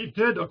 he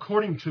did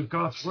according to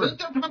God's 神 word.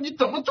 叫他你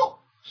怎么做，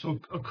 So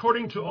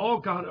according to all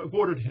God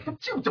ordered 他 him,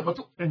 就怎么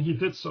做。 and he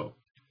did so.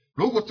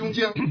 如果中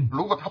间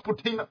如果他不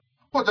听了，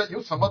或者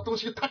有什么东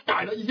西他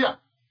改了一下，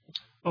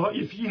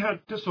 If he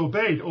had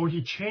disobeyed or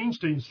he changed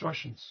the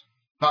instructions,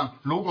 但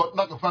如果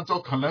那个方舟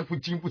可能会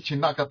经不起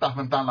那个大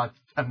风大浪，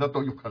很多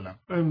都有可能。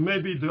 and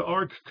maybe the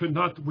ark could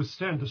not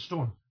withstand the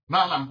storm.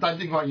 当然，在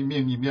另外一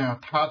面里面，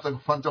它这个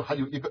方舟还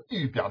有一个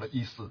预表的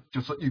意思，就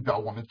是预表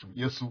我们主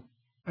耶稣。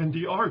 And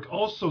the ark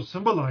also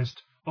symbolized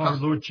our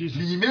Lord 里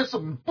Jesus. 面是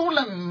不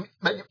能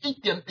没有一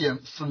点点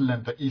是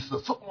人的意思，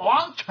是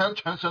完全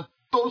全身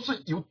都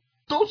是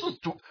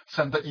主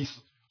神的意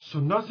思。 So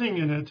nothing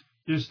in it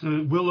is the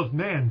will of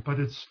man, but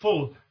it's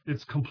full,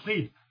 it's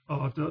complete,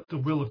 the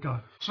will of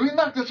God. 所以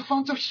那个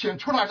方舟显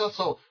出来的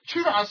时候，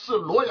居然是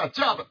挪亚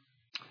架的。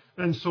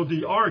 And so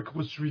the ark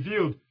was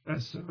revealed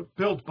as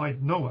built by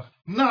Noah.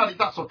 那里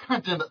他所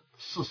看见的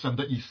是神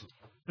的意思，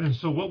 And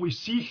so what we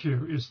see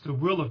here is the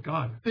will of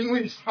God. 因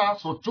为他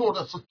所做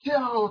的是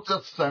照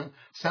着神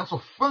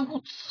所吩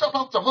咐叫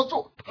他怎么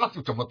做，他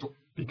就怎么做。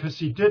 Because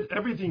he did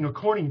everything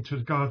according to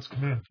God's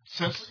command.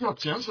 神是要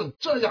拣选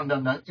这样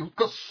的人，有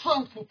个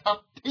顺服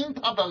他、听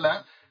他的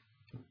人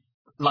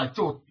来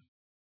做。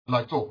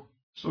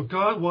 So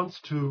God wants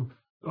to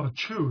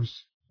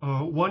choose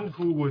one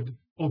who would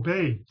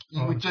obey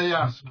因为这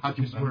样他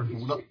就 his 蒙 word.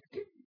 福了，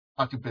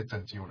他就被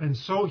拯救了。 And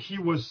so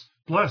he was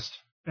blessed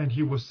and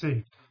he was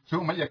saved. 所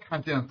以我们也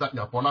看见在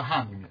亚伯拉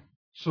罕里面，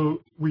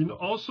 So we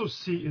also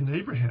see in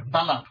Abraham,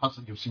 当然他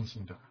是有信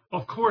心的，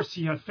 of course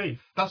he had faith.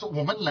 但是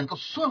我们能够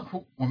顺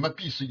服，我们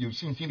必须有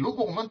信心。如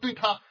果我们对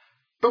他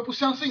都不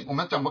相信，我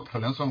们怎么可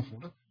能顺服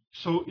呢？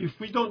 So if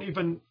we don't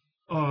even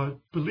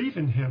believe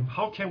in him,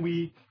 how can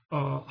we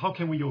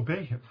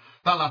obey him?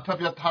 当然，特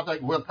别他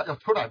要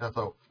出来的时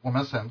候，我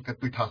们神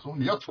对他说：“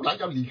你要出来，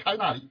要离开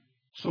那里。”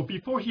 So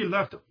before he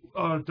left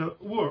the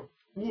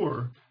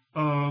Ur,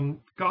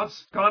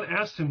 God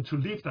asked him to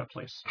leave that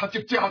place. 他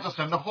就照着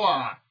神的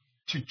话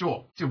去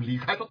做，就离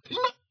开了。停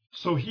了。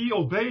 So he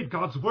obeyed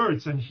God's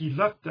words and he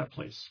left that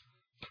place.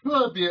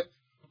 特别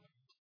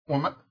我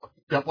们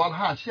亚伯拉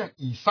罕向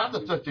以撒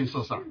的这件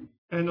事上，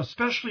 And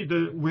especially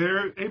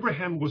where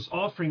Abraham was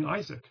offering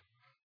Isaac.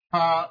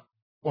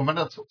 我们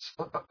的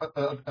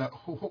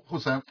父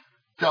神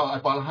叫亚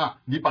伯拉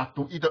罕，你把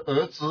独一的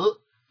儿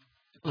子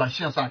来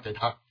献上给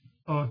他。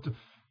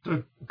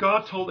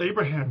God told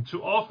Abraham to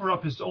offer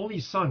up his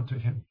only son to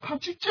him. 他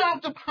就照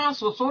着他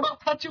所说的，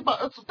他就把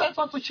儿子带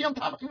上去献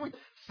他了，因为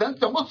神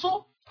怎么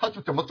说他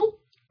就怎么做。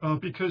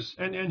Because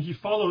he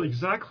followed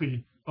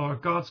exactly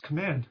God's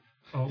command.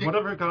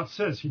 Whatever God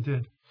says, he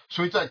did.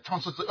 所以在创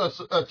世纪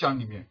22章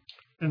里面，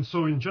 And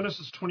so in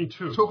Genesis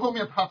 22, 所以后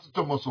面他是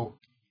这么说，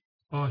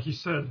 he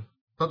said,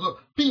 他说，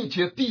并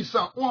且地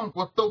上万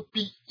国都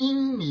必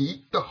因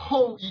你的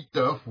后裔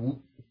得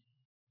福。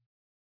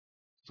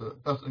这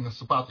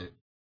18节。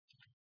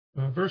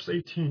 verse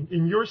 18,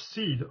 in your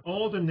seed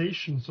all the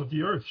nations of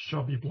the earth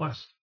shall be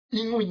blessed,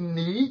 因为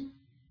你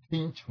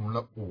听从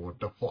了我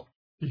的话。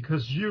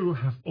 because you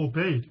have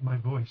obeyed my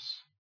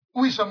voice.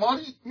 为什么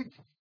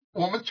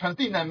我们全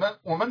地人们，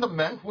我们的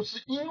门户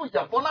是因为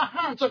亚伯拉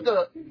罕这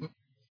个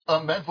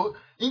门户，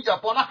因亚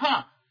伯拉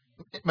罕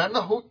门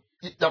的户，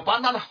亚伯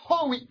拉罕的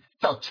后裔，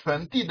叫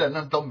全地的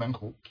人都门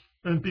户。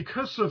 And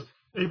because of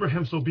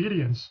Abraham's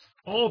obedience,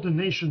 all the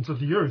nations of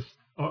the earth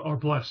are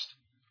blessed.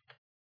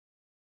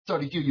 这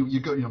里就有一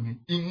个原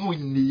因，因为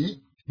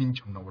你听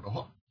从了我的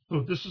话。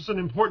 So this is an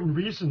important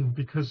reason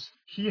because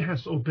he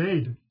has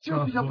obeyed 就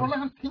是 God's 亚伯 voice. 拉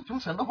罕听从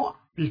神的话，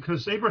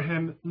 Because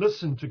Abraham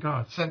listened to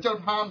God. 神叫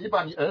他你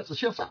把你儿子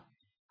献上，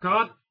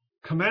 God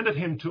commanded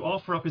him to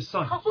offer up his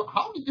son. 他说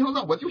好，你献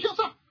上我就献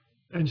上，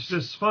 And he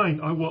says, fine,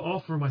 I will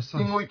offer my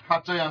因 son. 为他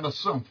这样的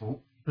顺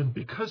服， And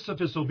because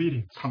of his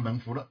obedience, 他蒙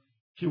福了。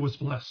 he was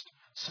blessed.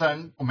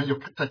 神，我们有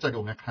在这里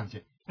我们看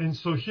见， And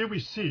so here we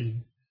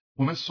see,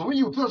 我们所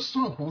有的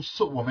顺服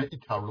是我们一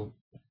条路。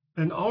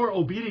 and our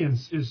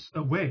obedience is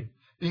a way.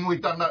 因为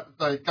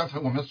在刚才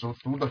我们所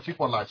读的希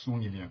伯来书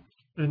里面，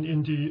 And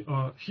in the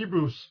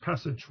Hebrews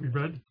passage we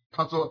read,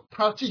 他说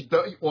他既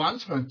得以完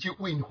成，就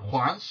为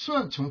还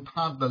顺从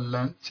他的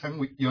人成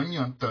为永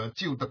远得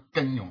救的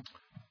根源。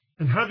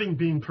 and having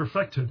been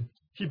perfected,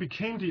 he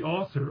became the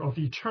author of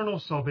eternal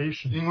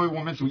salvation 因为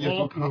我们主 to 耶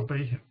all 稣 who 他，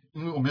 obey him.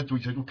 因为我们主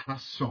耶稣他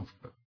顺服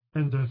的，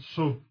 And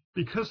so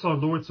because our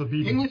Lord's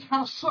因为 obedience,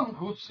 他顺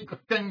服是一个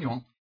根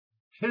源，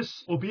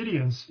 his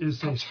obedience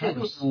is 他 a 成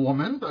为 source, 我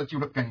们得救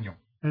的根源。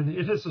 and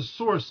it is a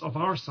source of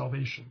our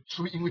salvation.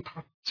 所以，因为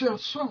他这样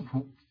顺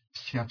服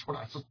显出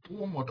来是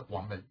多么的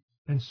完美，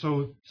 And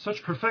so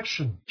such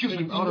perfection 就是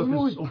因 came out of 为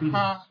his obedience.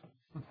 他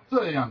是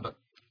这样的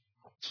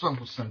顺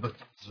服神的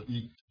旨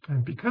意，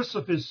 And because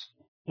of his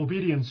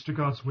obedience to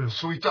God's will,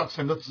 所以叫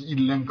神的旨意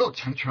能够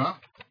成全，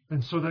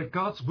 and so that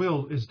God's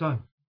will is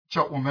done,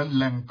 叫我们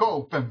能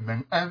够被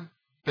蒙恩、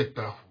被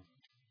得福。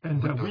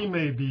 and that we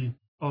may be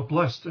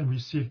blessed and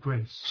receive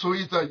grace. 所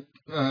以在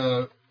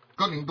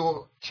哥林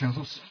多前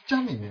书11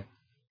章里面，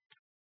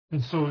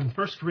 And so in 1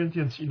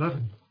 Corinthians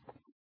 11,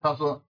 他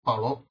说保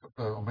罗，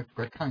我们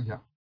来看一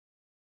下。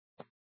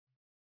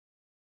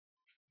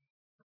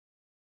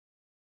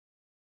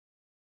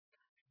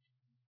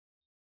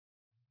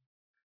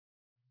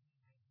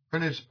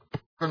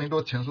哥林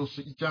多前书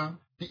11章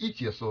第1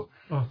节说，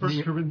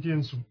 1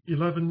 Corinthians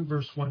 11,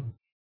 verse 1.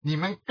 你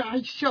们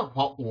该效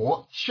法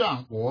我，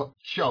像我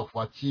效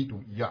法基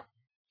督一样。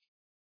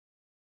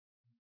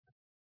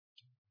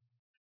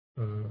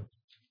哥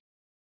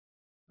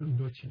林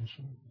多前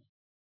书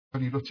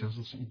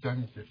11章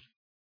1节。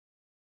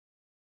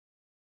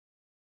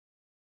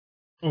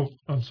 Oh,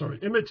 I'm sorry.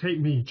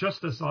 Imitate me,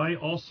 just as I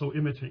also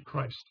imitate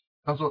Christ.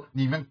 他说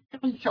你们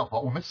该效法，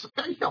我们是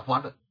该效法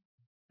的。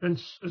 And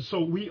so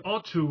we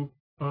ought to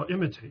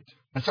imitate,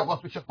 效法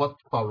是效法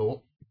保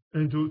罗，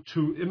 and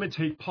to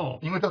imitate Paul,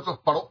 因为他说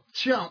保罗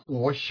像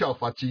我效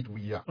法基督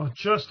一样，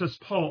 just as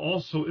Paul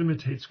also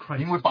imitates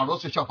因 Christ, 为保罗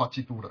是效法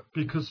基督的。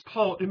 because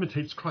Paul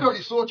imitates 这里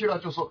Christ. 说起来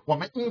就说我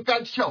们应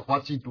该效法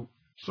基督。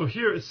 So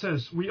here it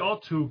says we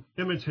ought to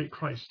imitate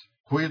Christ.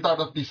 回到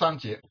了第3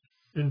节，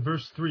 In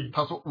verse 3,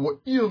 他说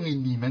我愿意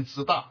你们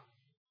知道，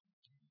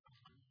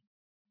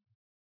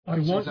 I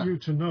want you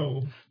to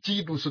know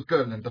基督是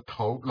个人的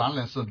头，男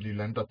人是女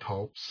人的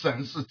头，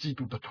神是基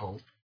督的头。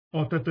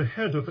 that the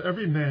head of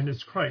every man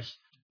is Christ,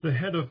 the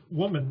head of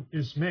woman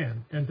is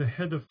man, and the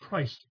head of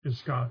Christ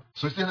is God.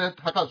 所以现在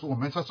他告诉我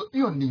们，他说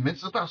因为你们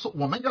知道，是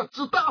我们要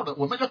知道的，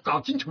我们要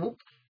搞清楚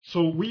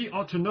So we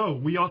ought to know,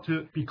 we ought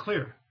to be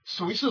clear.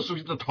 谁是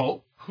谁的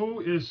头。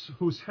 Who is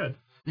whose head?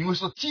 因为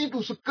是基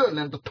督是个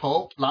人的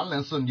头，男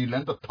人是女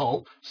人的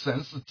头，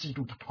神是基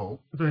督的头。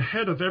The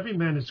head of every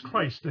man is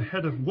Christ, the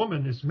head of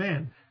woman is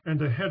man, and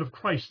the head of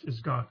Christ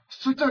is God.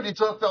 所以这里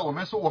叫我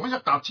们说，我们要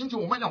搞清楚，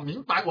我们要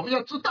明白，我们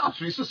要知道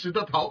谁是谁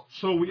的头。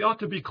So we ought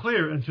to be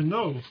clear and to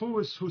know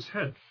who is whose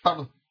head. 到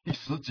了第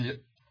10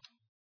节，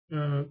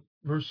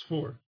 Verse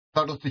 4.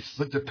 到了第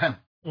10节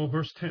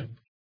 10。Verse 10.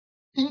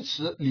 因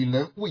此，女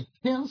人为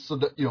天使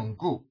的缘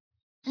故，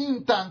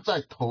应当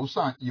在头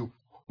上有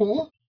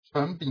胡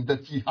权柄的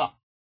记号。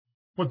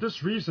For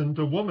this reason,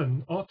 the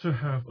woman ought to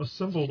have a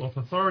symbol of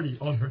authority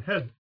on her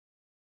head.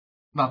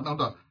 那等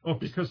等，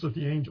 Because of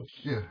the angels.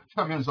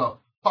 下面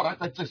说，后来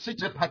在这10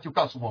节他就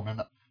告诉我们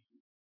了，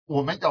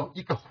我们要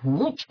一个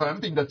胡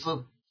权柄的记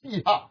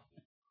号。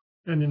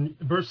And in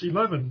verse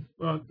 11,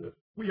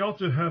 we ought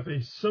to have a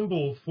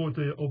symbol for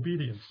the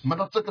obedience. 我们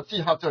的这个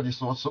记号这里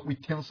说是为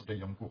天使的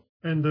缘故。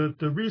And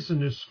the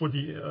reason is for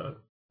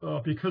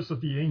because of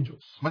the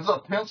angels. 我们知道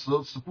天使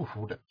是不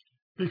服的，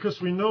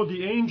 Because we know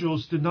the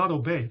angels did not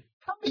obey.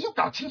 他没有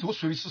搞清楚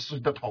谁是谁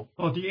的头，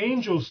 The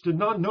angels did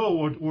not know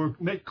or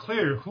make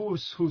clear who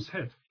was whose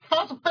head.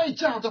 他是被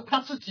架着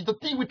他自己的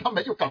地位，他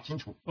没有搞清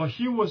楚。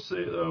He was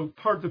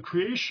part of the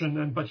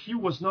creation, but he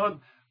was not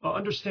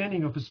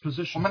understanding of his 我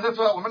position. 们就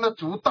说，我们的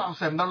主道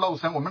神的肉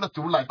身，我们的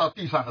主来到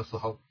地上的时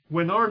候，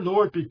 When our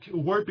Lord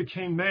Word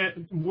became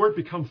man, Word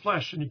become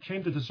flesh, and He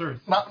came to this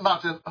earth. 那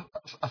些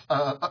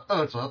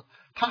恶者，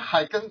他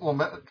还跟我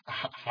们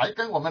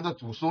的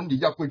主说，你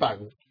要跪拜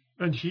我。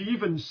 And He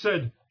even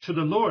said to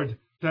the Lord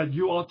that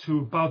you ought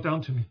to bow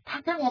down to me.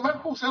 他跟我们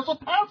互相说，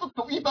他是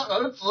独一的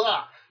儿子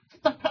啊。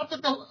但他这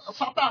个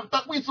撒旦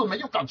的位置没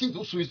有搞清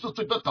楚，谁是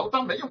谁的头，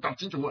他没有搞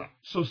清楚啊。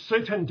So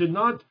Satan did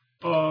not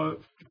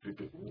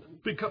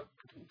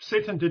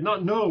Satan did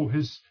not know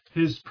his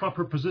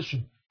proper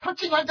position. 他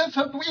竟然跟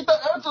神独一的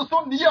儿子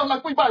说，你要来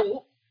跪拜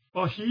我。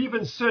He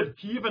even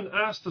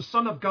asked the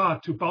Son of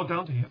God to bow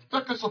down to him.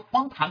 这个是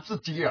荒唐之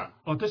极啊！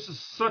 This is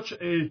such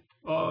a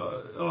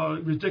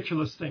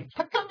ridiculous thing.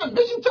 他根本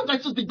没有站在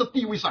自己的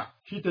地位上。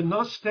 He did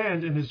not stand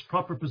in his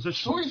proper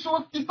position. 所以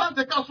说，第3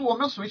节告诉我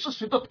们谁是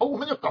谁的头，我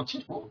们要搞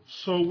清楚。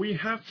 So we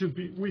have to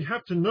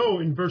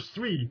know in verse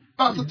 3.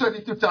 但是这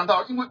里就讲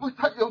到，因为为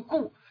他缘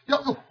故，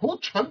要有胡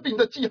权柄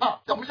的记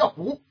号，我们要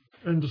胡。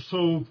 And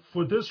so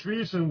for this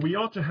reason, we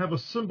ought to have a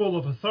symbol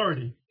of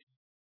authority.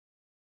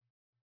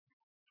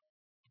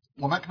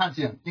 我们看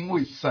见，因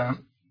为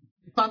神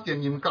3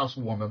点你们告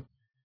诉我们，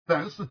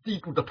神是基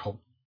督的头。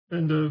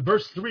 And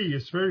verse 3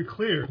 is very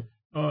clear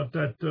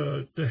that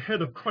the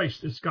head of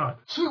Christ is God.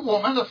 所以我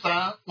们的神，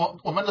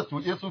我们的主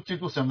耶稣基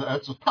督神的儿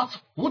子，他是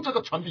胡这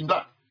个权柄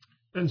的。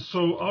 And so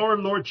our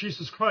Lord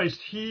Jesus Christ,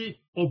 He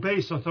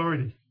obeys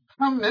authority.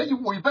 他没有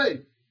违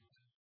背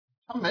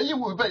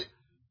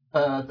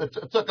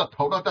这个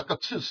头的这个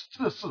次序。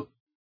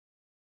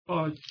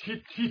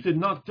He did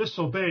not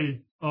disobey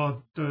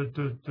the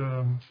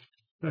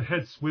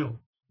head's will.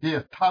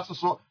 他是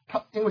说，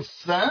因为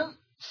神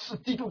是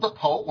基督的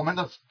头，我们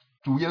的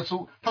主耶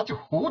稣，他就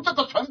胡这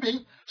个权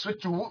柄，所以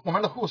我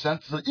们的父神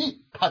旨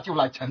意，他就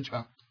来成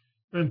全。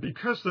 And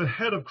because the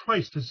head of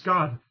Christ is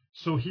God,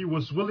 so He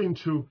was willing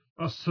to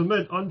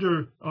submit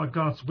under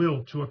God's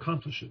will to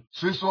accomplish it.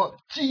 所以说，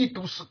基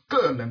督是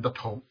个人的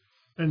头。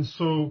 And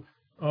so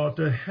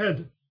the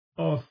head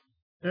of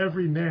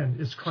every man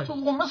is Christ. 所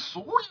以我们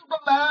所有的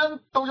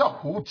人都要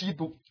胡基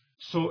督，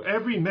 So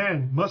every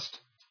man must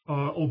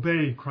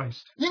obey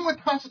Christ. 因为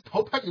他是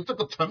头，他有这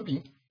个权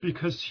柄，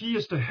 Because He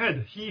is the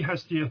head, He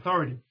has the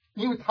authority.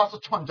 因为他是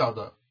创造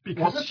的，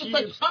 Because 我们是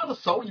在他的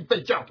手里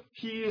被造的，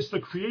 He is the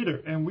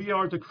creator, and we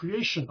are the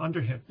creation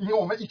under Him. 因为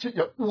我们一切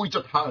也为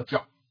着他而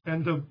造。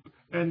 And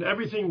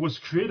everything was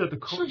created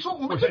所以说，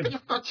我 for 们这个 Him. 要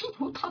搞清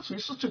楚他谁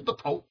是谁的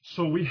头。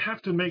 So we have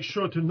to make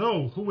sure to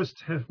know who is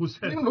whose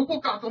因 head. 为如果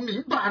搞得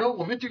明白了，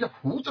我们就要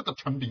胡这个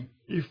权柄，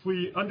 If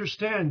we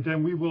understand,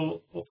 then we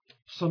will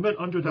submit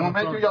under 我 that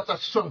们就 authority, 要在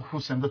顺服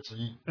神的旨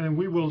意。 and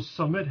we will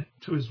submit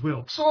to His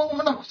will. 说我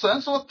们的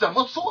神说怎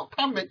么说，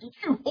他每一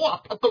句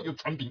话他都有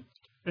权柄，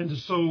 And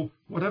so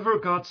whatever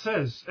God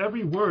says,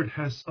 every word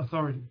has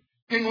authority.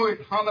 因为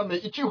他的每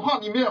一句话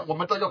里面，我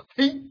们都要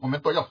听，我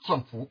们都要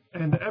顺服。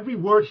 And every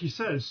word He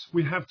says,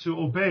 we have to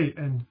obey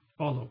and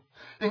follow.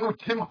 因为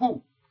天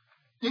父，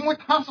因为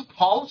他是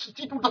头，是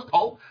基督的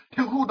头，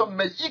天父的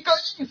每一个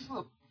意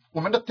思，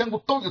我们的天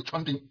父都有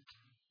权柄。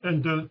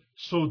 And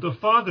so the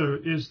Father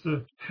is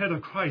the head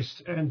of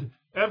Christ, and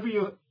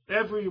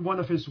every one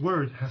of His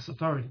word has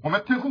authority. 我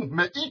们天父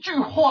每一句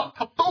话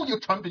他都有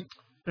权柄，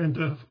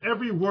 And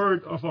every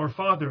word of our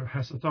Father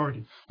has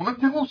authority. 我们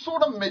天父说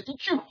的每一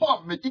句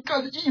话，每一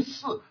个意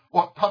思，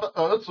他的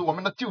儿子，我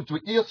们的救主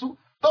耶稣，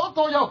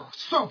都要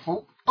顺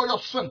服，都要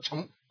顺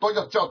从，都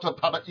要照着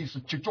他的意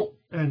思去做。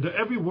 And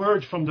every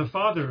word from the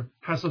Father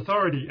has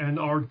authority, and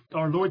our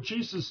Lord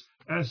Jesus,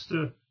 as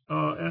the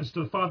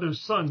Father's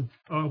Son,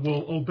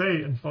 will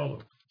obey and follow.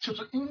 就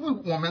是因为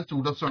我们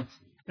主的顺服，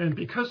 And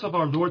because of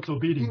our Lord's 因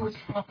为 obedience,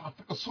 他把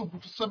这个顺服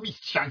的生命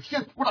显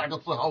现出来的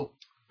时候，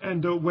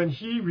 and when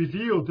He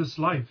revealed this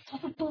life, 这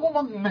是多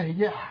么美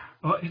呀！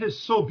 it is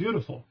so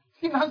beautiful.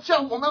 竟然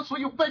叫我们所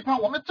有背叛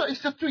我们这一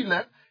些罪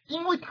人，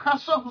因为他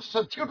顺服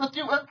神求的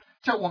救恩，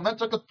叫我们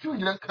这个罪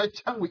人可以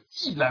成为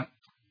义人。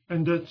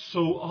And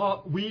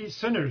so we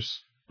sinners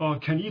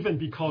can even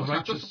be called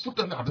这是 righteous. 不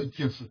得了的一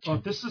件事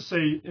情。This is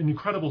an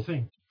incredible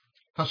thing.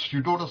 他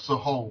许多的时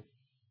候，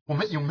我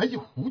们有没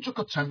有服这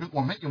个承认？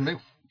我们有没有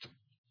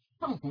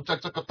顺服在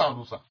这个道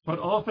路上？ But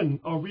often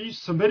are we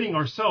submitting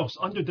ourselves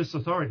under this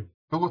authority?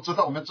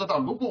 我们知道，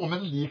如果我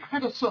们离开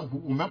了顺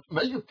服，我们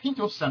没有听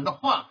从神的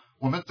话，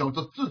我们走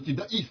着自己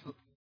的意思。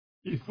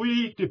If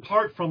we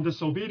depart from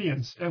this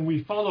obedience and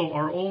we follow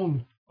our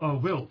own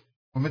will,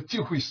 我们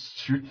就会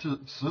十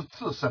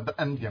次神的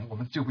恩典，我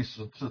们就会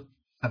十次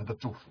神的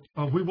祝福。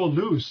we will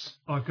lose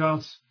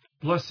God's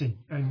blessing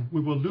and we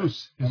will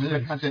lose 我 His 们也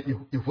grace. 看见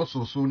以弗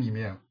所书里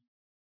面，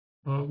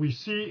 We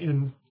see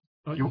in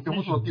以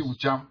弗所第5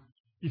章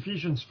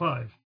Ephesians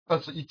 5,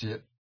 21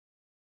节，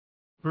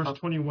 verse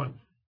 21.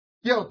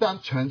 要当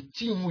存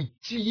敬畏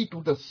基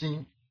督的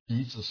心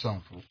彼此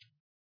顺服。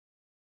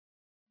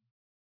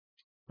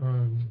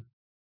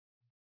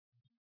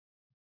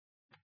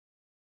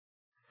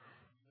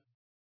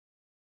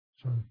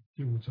Sorry,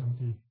 第5章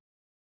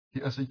第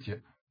21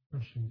节，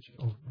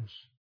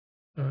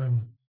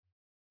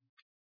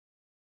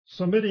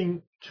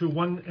 submitting to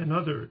one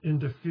another in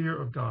the fear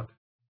of God.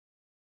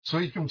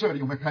 所以从这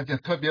里我们看见，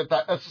特别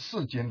在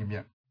24节里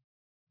面，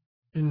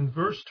 In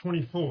verse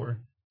 24,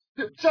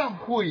 教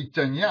会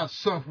怎样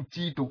顺服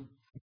基督，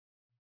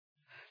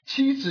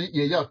妻子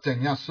也要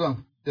怎样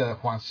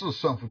凡事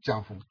顺服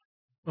丈夫。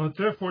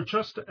 therefore,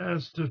 just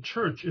as the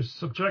church is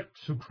subject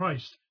to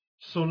Christ,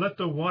 so let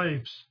the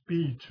wives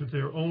be to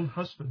their own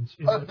husbands.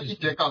 In 21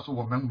节告诉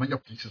我们，我们要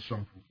彼此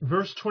顺服，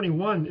 verse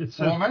 21, it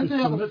says 我们 to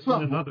这样的 submit 顺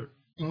one 服 another,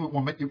 因为我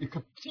们有一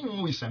颗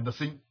敬畏神的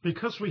心。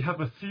 because we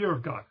have a fear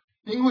of God.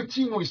 因为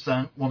敬畏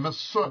神，我们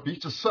彼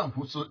此顺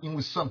服，是因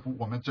为顺服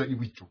我们这一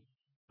位主。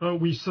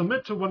 We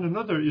submit to one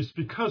another is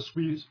because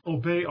we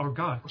obey our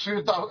God. 所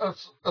以到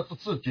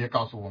24节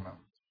告诉我们，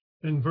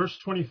 And verse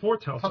 24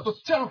 tells 他 us, 说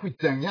教会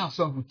怎样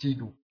顺服基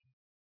督。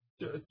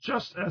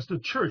 just as the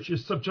church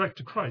is subject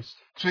to Christ.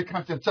 所以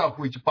看见教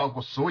会就包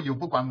括所有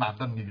不管男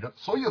的女的，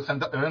所有神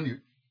的儿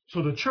女，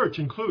 So the church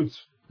includes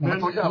我们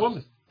men 都 and 要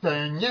women.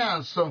 怎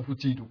样顺服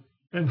基督。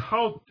 And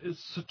how is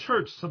the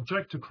church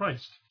subject to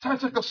Christ? 在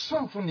这个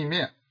顺服里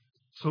面，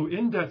 So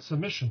in that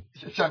submission,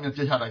 接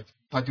下来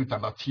他就讲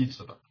到妻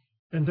子了，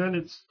 and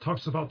then it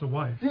talks about the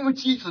wife. 因为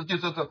妻子就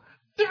是这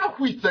教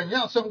会怎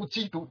样顺服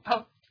基督，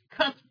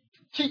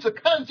妻子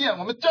看见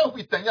我们教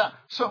会怎样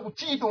顺服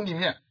基督里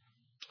面，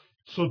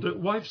 So the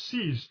wife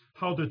sees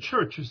how the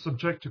church is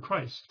subject to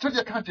Christ. 这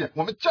就看见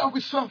我们教会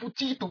顺服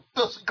基督，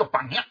这是一个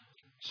榜样。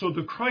 So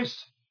the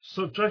Christ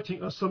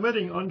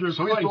submitting under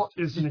所以说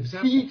Christ，is an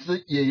妻 example.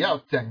 子也要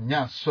怎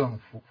样顺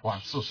服，凡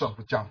事顺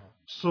服丈夫。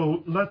 So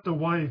let the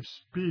wives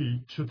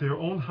be to their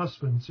own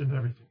husbands in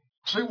everything.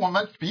 所以我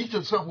们彼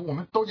此顺服，我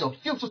们都有，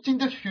就是今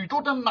天许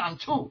多的难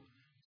处，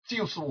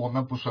就是我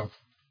们不顺服。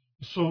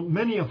 So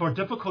many of our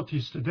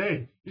difficulties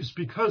today is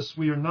because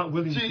we are not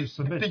willing 所 to 以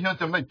submit. 弟兄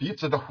姐妹彼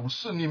此的服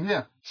侍里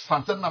面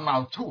产生的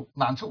难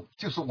处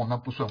就是我们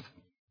不顺服。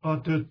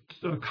 The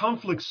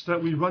conflicts that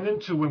we run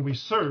into when we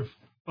serve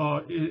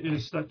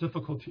is that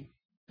difficulty.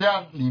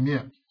 家里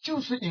面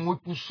就是因为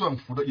不顺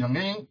服的原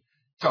因，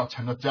造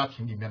成了家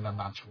庭里面的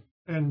难处。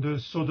 And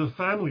so the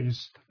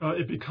families,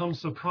 it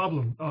becomes a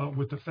problem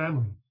with the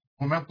family.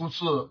 我们不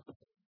是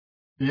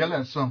别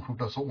人顺服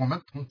的时候，我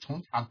们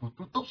从谈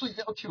都是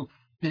要求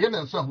别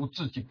人顺服，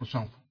自己不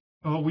顺服。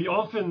 We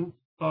often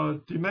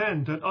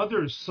demand that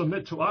others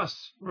submit to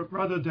us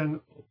rather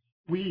than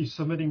we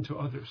submitting to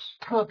others.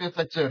 特别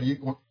在这里，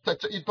我在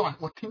这一段，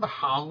我听到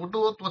好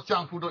多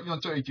丈夫都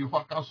用这一句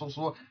话告诉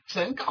说：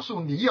神告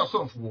诉你要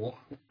顺服我。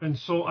 And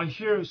so I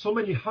hear so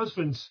many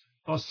husbands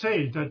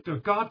say that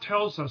God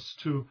tells us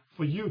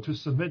for you to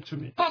submit to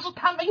me. 但是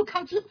他没有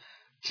看见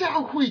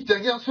教会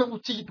怎样顺服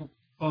基督，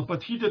 But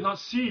he did not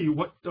see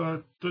what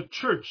the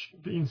church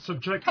being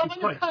subject 他 to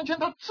没有 Christ. 看见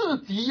他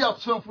自己要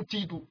顺服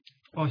基督。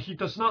 He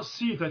does not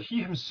see that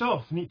he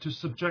himself need to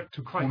subject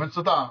to 我们 Christ.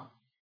 知道，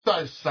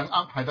在神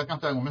安排的刚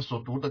才我们所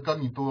读的哥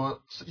林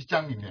多11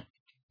章里面，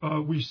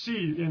 We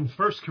see in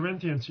 1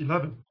 Corinthians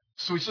 11,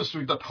 谁是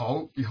谁的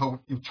头，以后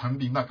有成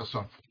立那个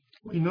顺服。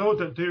 we know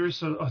that there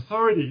is an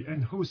authority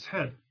and whose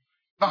head.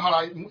 那后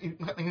来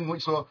因为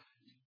说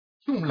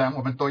众人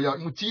我们都要，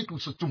因为基督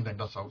是众人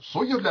的首，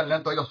所有的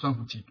人都要顺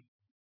服基督。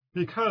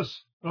 Because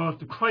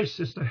the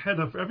Christ is the head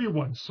of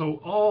everyone, so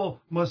all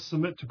must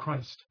submit to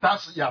Christ. 但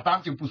是亚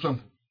当就不顺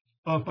服，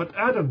 But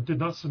Adam did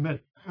not submit.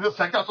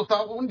 神告诉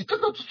他：“你这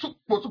个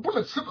果是不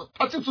能吃的。”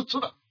他就是吃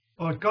的，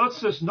 God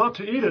says not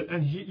to eat it,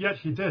 and yet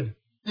he did.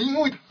 因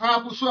为他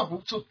不顺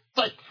服，是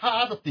在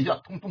他的底下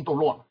通通都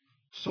乱了。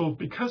 So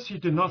because he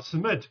did not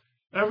submit,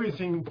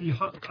 everything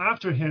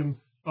after him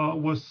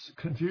was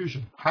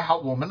confusion. 还好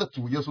我们的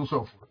主耶稣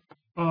顺服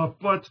了。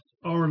 But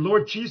our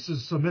Lord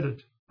Jesus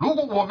submitted. 如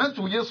果我们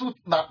主耶稣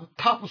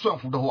他不顺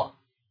服的话，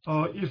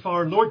 If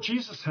our Lord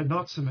Jesus had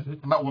not submitted,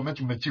 那我们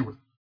就没救了，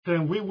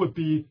 then we would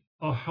be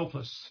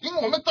helpless. 因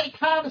为我们在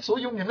他的所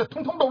有里面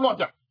通通都乱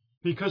掉。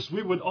because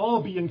we would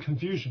all be in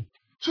confusion.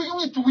 所以因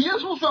为主耶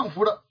稣顺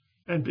服了，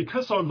 And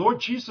because our Lord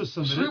Jesus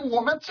所以 submitted,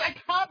 我们在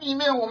他里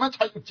面，我们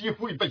才有机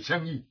会被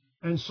称义。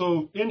 and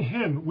so in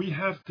him we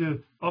have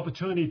the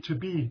opportunity to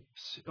be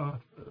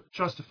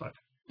justified.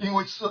 因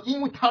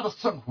为他的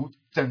顺服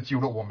拯救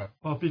了我们，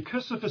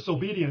 Because of his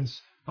obedience,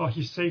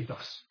 he saved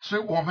us. 所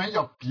以我们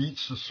要彼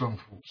此顺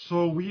服。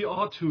 So we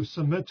ought to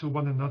submit to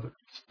one another.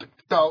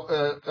 到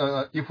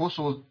以弗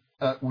所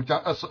5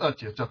章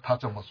22节，他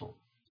这么说：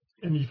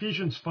 In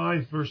Ephesians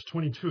 5 verse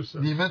 22 says,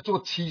 你们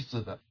做妻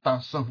子的，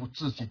当顺服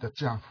自己的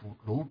丈夫，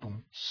如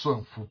同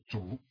顺服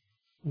主。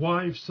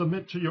 Wives,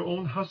 submit to your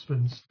own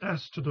husbands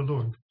as to the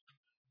Lord.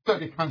 这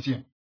里看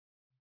见，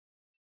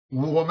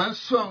我们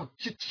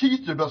妻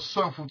子的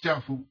顺服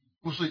丈夫，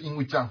不是因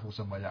为丈夫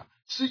什么样，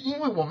是因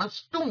为我们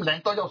众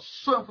人都要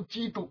顺服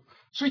基督，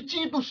所以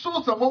基督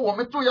说什么，我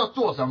们就要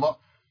做什么。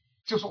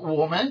就是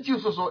我们就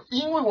是说，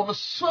因为我们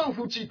顺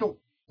服基督，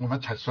我们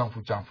才顺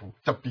服丈夫，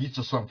叫彼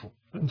此顺服。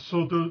 And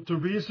so the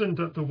reason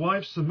that the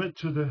wife submit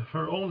to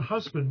her own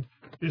husband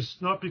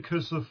is not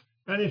because of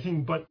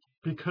anything, but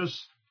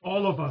because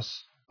all of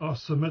us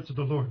submit to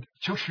the Lord.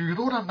 就许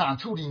多的难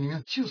处里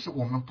面，就是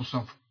我们不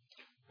顺服。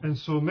 And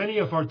so many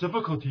of our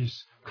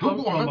difficulties 如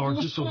come 果我 from 们 our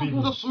不顺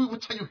服的 disobedience. 时候，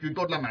才有许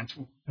多的难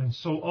处。 And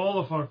so all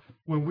of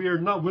when we are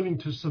not willing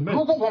to 如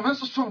submit, 果我们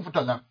是顺服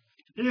的人，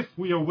 if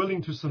we are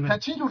willing to 很 submit,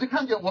 清楚的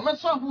看见，我们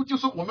顺服就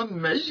是我们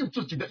没有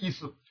自己的意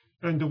思。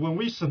 and when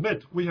we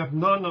submit, we have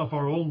none of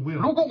our own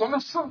如 will. 果我们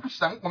顺服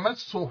神，我们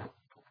所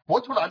活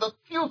出来的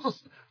就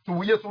是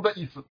主耶稣的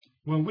意思。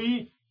 When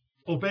we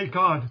obey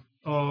God,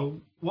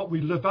 what we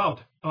live out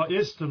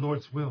is the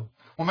Lord's will.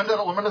 我们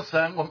的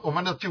神，我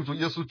们的救主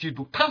耶稣基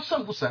督，他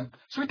顺服神，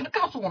所以他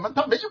告诉我们，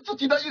他没有自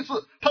己的意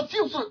思，他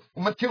就是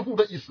我们天父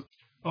的意思。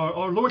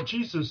 Our Lord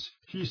Jesus,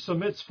 he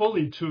submits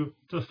fully to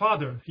the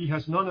Father. He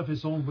has none of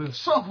his own will.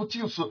 顺服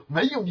就是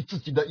没有你自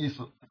己的意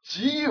思，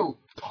只有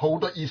头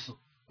的意思。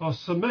 To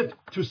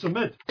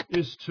submit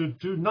is to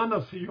do none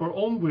of your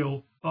own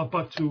will,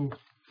 but to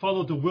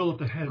follow the will of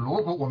the head.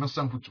 如果我们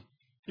顺服主，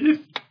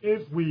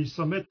 If we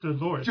submit the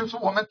Lord, 就是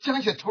我们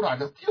彰显出来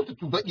的就是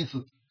主的意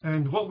思。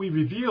 and what we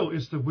reveal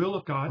is the will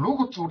of God, 如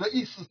果主的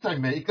意思在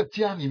每一个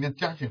家里面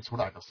彰显出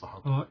来的时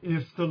候，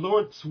 if the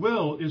Lord's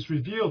will is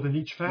revealed in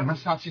each 我们 family,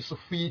 相信是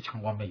非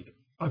常完美的。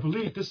 I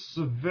believe this is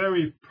a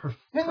very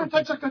因为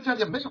在 perfect, 这个家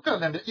里没有个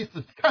人的意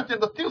思，看见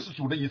的就是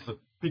主的意思。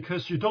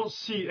 because you don't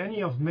see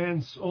any of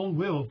man's own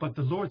will, but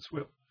the Lord's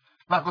will.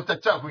 那个在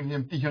教会里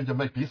面弟兄姐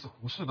妹彼此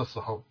服侍的时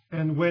候，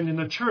 And when in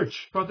the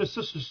church, brothers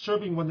and sisters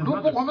serving one 如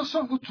果 another, 我们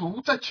顺服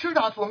主，在去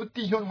拿我们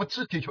弟兄我们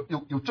肢体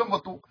有这么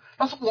多，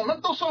但是我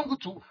们都顺服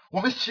主，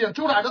我们显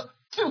出来的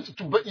就是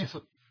主的意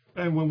思。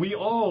 and when we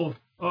all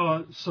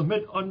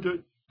submit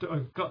under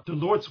the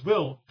Lord's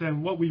will,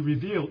 then what we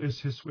reveal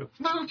is His will.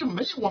 那就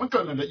没有我们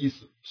个人的意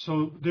思。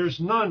 So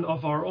there's none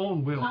of our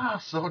own will. 那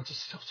时候就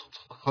是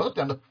何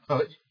等的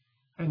合一。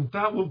 And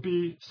that will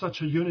be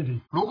such a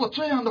unity. 如果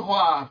这样的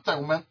话，在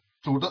我们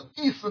主的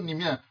意思里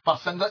面，把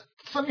神的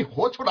生命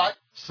活出来，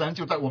神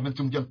就在我们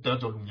中间得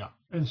着荣耀。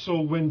 And so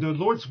when the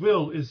Lord's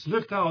will is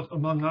lived out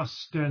among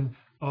us, then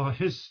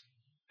His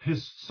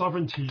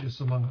sovereignty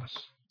is among us.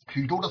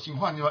 许多的情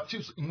况呢，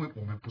就是因为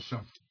我们不顺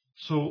服。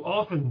 So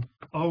often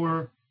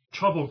our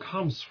trouble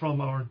comes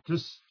from our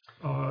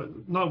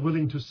not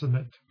willing to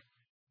submit.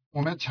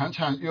 我们常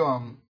常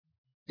用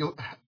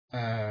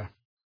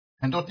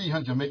很多弟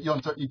兄姐妹用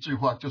这一句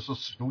话，就是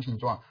使徒行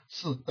传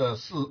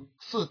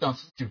4章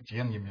19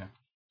节里面，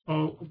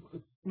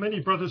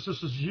 Many brothers and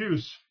sisters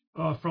use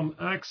from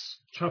Acts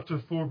chapter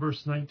 4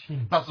 verse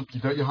 19. 那是彼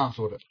得、约翰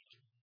说的。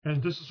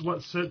 And this is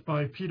what's said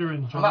by Peter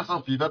and 那 John. 时候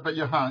彼得被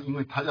约翰，因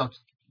为他要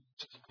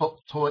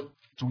说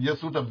主耶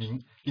稣的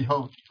名，以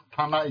后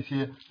他那一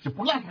些就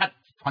不让他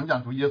传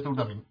讲主耶稣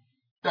的名，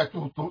在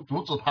阻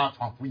止他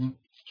传福音。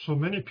 So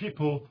many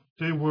people,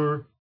 they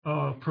were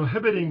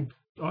prohibiting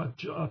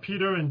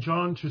Peter and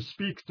John to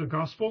speak the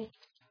gospel.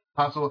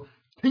 他说：“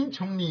听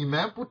从你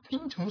们，不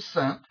听从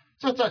神，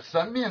这在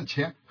神面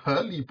前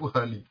合理不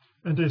合理？”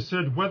 And they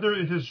said, whether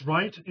it is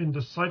right in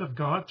the sight of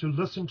God to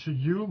listen to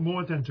you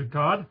more than to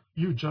God,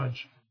 you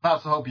judge. 那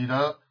时候彼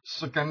得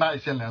是跟那一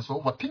些人说：“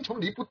我听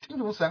从你，不听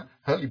从神，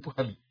合理不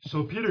合理？”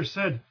 So Peter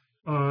said,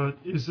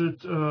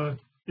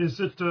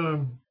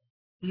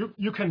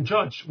 you can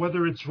judge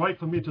whether it's right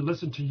for me to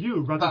listen to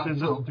you rather 但 than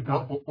是 listen to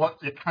God. 我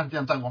也看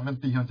见在我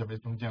们弟兄姐妹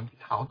中间，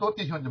好多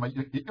弟兄姐妹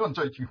也用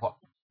这一句话。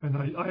 And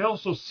I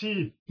also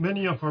see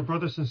many of our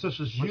brothers and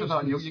sisters 我知 use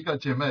道有 this. 一个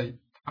姐妹，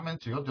他们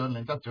觉得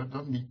人家觉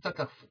得你这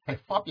个还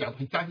发表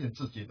很彰显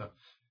自己的，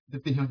这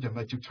弟兄姐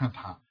妹就劝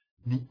他：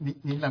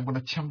你能不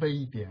能谦卑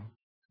一点，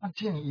安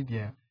静一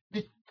点，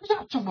你不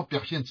要这么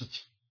表现自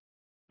己。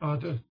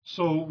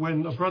 So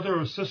when a brother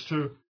or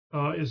sister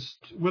is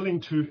willing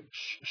to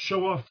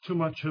show off too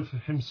much of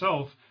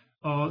himself,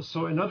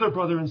 so another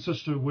brother and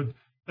sister would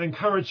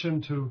encourage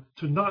him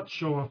to not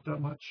show off that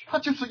much. 他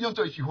就是用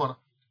这一句话了。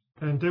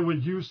 And they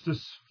would use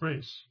this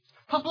phrase.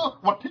 他说：“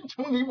我听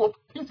从你，我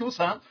听从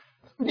神，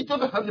你觉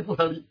得合理不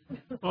合理？”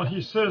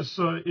 He says,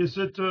 is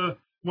it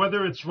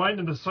Whether it's right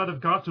in the sight of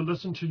God to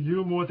listen to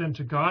you more than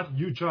to God,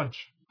 you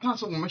judge. 但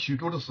是我们许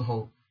多的时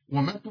候，我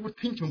们不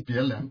听从别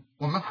人，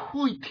我们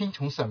会听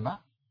从神吗？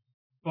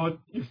 But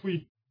if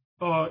we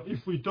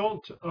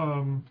don't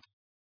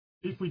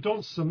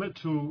submit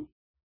to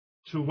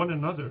one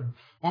another,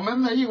 我们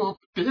没有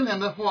别人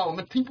的话，我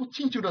们听不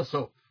进去的时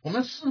候，我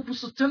们是不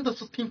是真的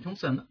是听从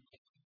神呢？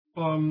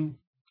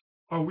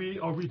 are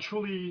we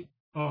truly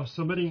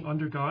submitting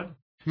under God?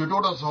 许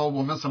多的时候，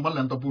我们什么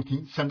人都不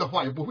听，神的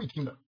话也不会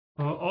听的。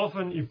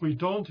 Often, if we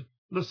don't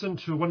listen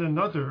to one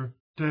another,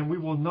 then we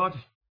will not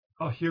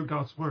hear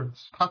God's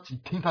words. 他只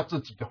听他自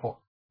己的话，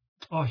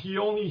 He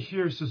only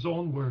hears his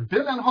own word, 别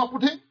人的话不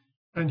听，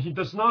 and he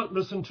does not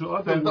listen to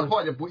other 神的 words,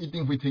 话也不一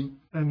定会听。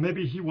 and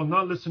maybe he will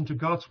not listen to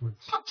God's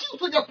words. 他就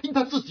是要听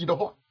他自己的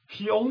话。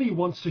 He only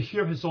wants to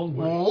hear his own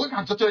words. 我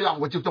感觉这样，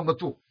我就这么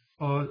做。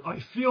 I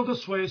feel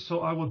this way, so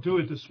I will do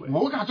it this way.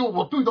 我感觉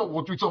我对的，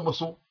我就这么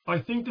说。 I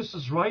think this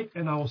is right,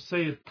 and I will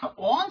say it. 他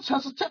完全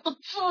是照着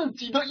自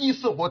己的意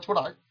思活出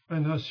来，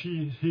 And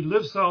he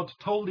lives out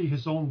totally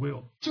his own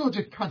will. 这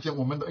就看见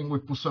我们的因为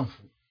不顺服，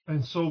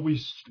 And so we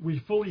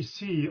fully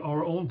see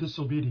our own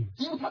disobedience.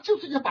 因为他就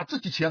是要把自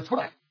己显出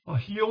来，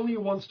 He only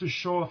wants to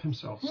show off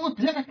himself. 因为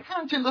别人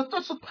看见了这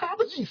是他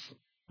的意思，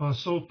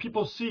 So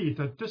people see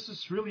that this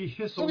is really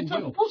his 因为 own 这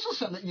will. 不是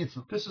神的意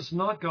思。 This is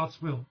not God's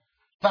will.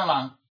 当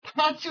然，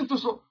他就是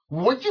说，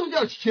我就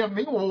要显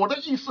明我的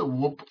意思，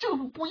我就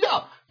是不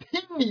要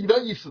听你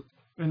的意思。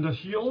 And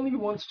he only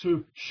wants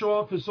to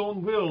show off his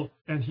own will,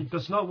 and he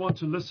does not want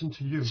to listen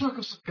to you. 这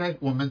个是给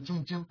我们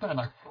中间带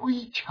来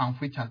非常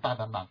非常大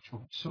的难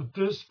处。 So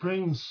this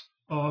brings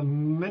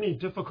many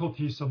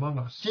difficulties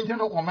among us. 今天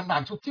呢，我们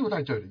难处就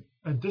在这里。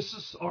 And this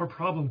is our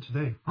problem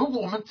today. 如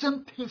果我们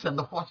真听神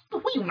的话，不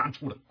会有难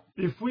处的。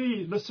 If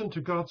we listen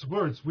to God's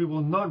words, we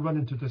will not run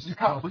into this 你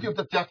看，所 problem. 有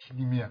的家庭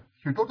里面，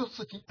许多的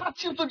事情，他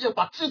就是要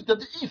把自己的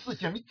意思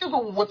显明，就是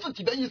我自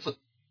己的意思。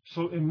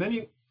 So in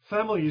many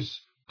families,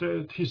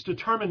 he's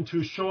determined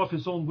to show off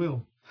his own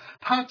will.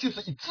 他就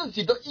是以自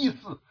己的意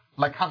思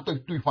来看对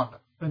对方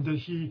的， And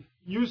he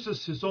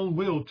uses his own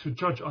will to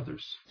judge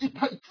others.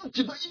 他以自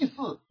己的意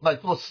思来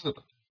做事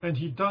的。 And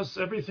he does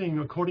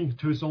everything according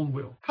to his own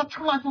will. 他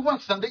从来不问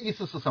神的意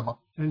思是什么。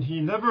 And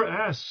he never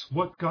asks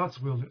what God's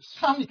will is.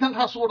 你看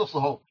他说的时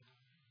候，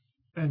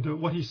 And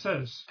what he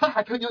says. 他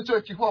还可以用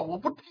这句话：我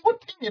不听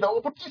你的，我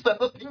不听神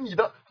的，听你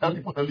的，合理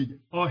不合理？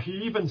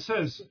 He even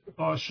says,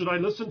 should I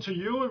listen to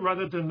you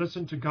rather than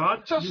listen to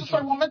God? 这 You 是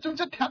在 judge. 我们中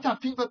间常常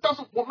听的，但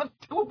是我们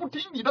不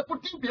听你的，不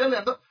听别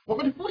人的，我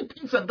们不会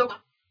听神的嘛。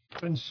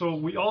 And so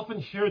we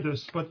often hear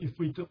this, but if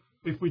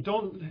we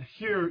don't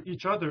hear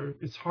each other,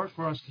 it's hard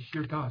for us to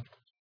hear God.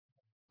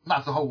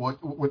 那时候我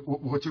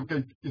就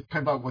跟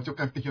碰到，我就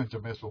跟弟兄姐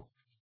妹说，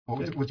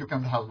我就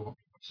跟他说，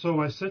 So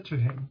I said to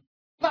him,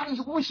 那你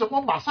为什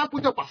么马上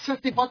不要把圣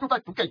经发出来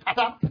读给他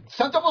呢？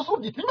神这么说，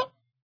你听吗？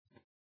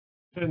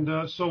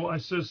 and so I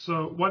says,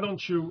 why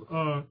don't you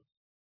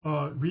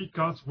read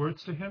God's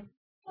words to him?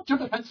 我觉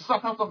得很史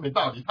上他说没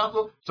道理，他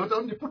说所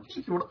以你不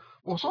听主了。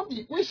我说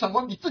你为什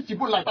么你自己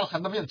不来到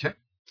神的面前？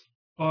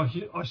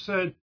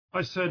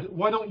 I said,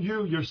 why don't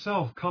you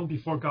yourself come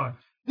before God?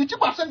 你就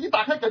把圣经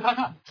打开给他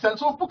看，神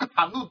说不可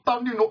含怒到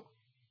利落，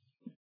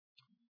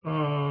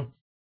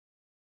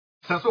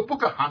 神说不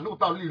可含怒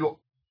到利落。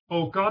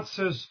 God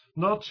says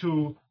not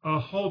to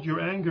hold your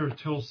anger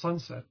till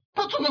sunset.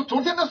 他说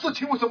昨天的事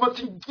情为什么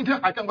今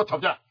天还跟我吵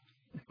架？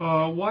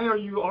 Why are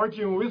you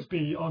arguing with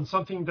me on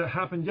something that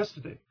happened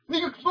yesterday? 你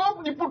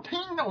说你不听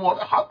我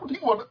的，还不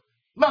听我的，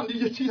那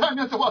你其他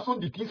面这话说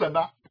你听神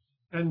的。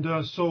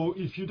 And so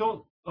if you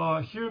don't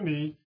hear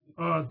me,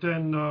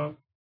 then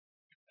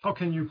how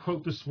can you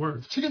quote this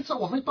word? 其实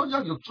我们都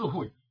要有智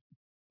慧。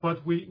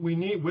 But we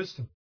need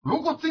wisdom.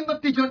 如果真的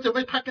弟兄姐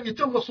妹他跟你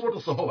这么说的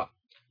时候啊，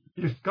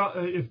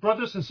 If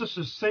brothers and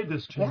sisters say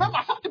this to 我 you, 们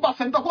马上就把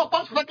神的话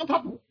搬出来跟他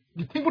读，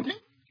你听不听？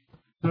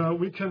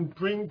 we can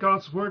bring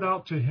God's word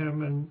out to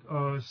him and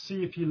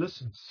see if he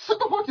listens. 神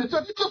的话写这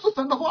里，这是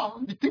神的话，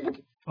你听不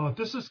听？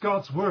 This is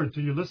God's word.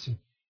 Do you listen?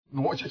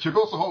 我许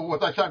多时候我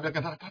在下面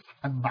跟他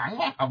很难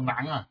啊，很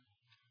难啊。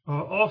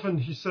 Often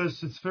he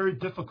says it's very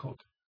difficult.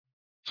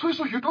 所以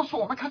说许多时候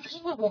我们看见，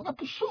因为我们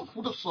不顺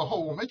服的时候，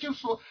我们就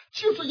说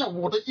就是要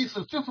我的意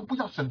思，就是不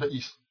要神的意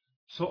思。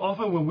 So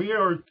often when we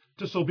are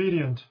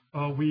disobedient,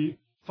 we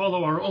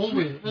follow our own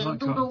way, 很 not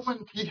多的 God's.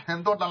 问题，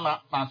很多的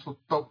难处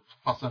都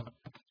发生了。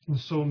 And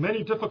so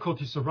many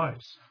difficulties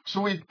arise.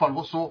 所以保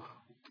罗说，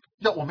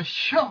要我们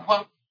效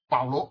法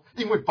保罗，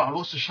因为保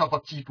罗是效法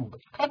基督的，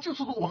他就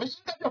是说我们应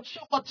该要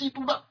效法基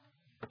督的。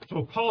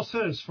 So Paul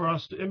says for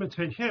us to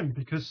imitate him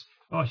because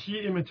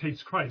he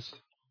imitates Christ.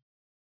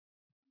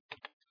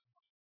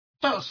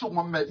 这是我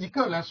们每一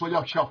个人所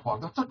要效法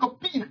的，这个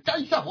必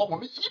该效法，我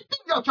们一定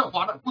要效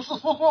法的，不是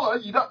说说而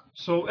已的。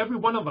 So every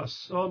one of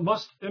us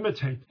must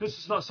imitate. This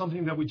is not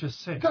something that we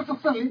just say. 这是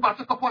圣灵把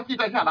这个话记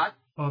载下来，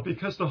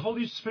 Because the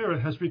Holy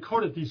Spirit has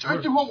recorded these 这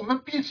words. 句话我们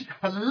必须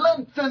很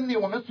认真的，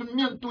我们去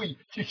面对、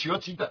去学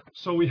习的，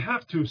 So we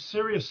have to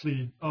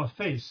seriously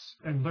face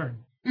and learn.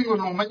 因为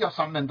我们要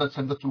上面的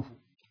神的祝福。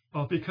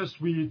because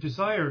we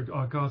desired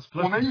God's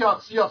我们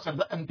blessing 需要神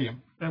的恩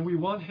典， and we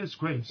want His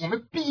grace. 我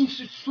们必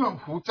须顺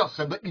服照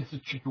神的意思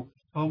去做。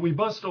 We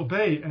must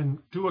obey and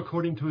do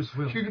according to His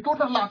will. 许多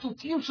的难处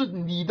就是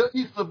你的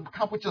意思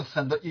看不见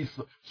神的意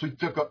思，所以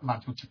这个难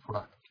处就出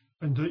来了。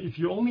 And if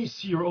you only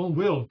see your own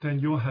will, then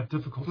you'll have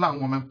difficulty. 让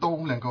我们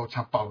都能够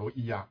像保罗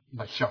一样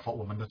来效法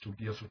我们的主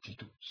耶稣基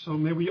督。 So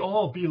may we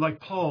all be like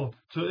Paul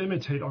to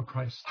imitate our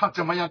Christ. 他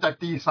怎么样在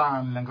地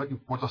上能够有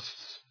过着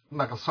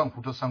那个顺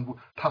服的生活？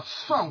他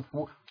顺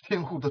服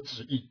天父的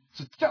旨意，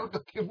是照着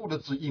天父的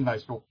旨意来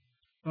说。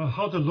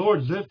 How the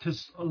Lord lived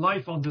His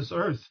life on this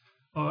earth,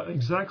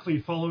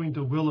 exactly following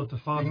the will of the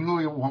Father. 因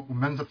为我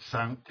们的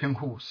神天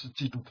父是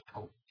基督的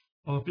头。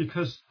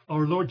 Because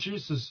our Lord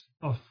Jesus,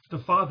 the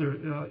Father,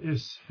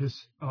 is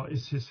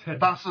His head.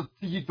 但是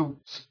基督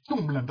是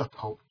众人的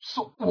头，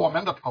是我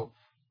们的头。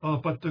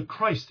 But the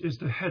Christ is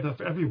the head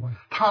of everyone.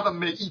 他的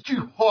每一句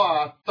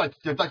话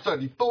写在这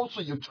里都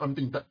是有权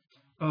柄的。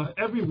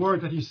 Every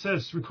word that He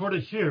says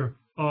recorded here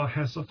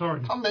has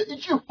authority. 他每一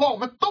句话我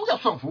们都要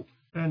顺服。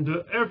 And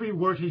every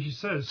word He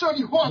says, 这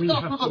句话 we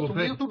告 have 诉 to 了主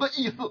耶 obey. 稣的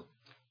意思，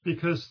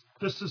 Because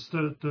this is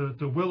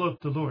the will of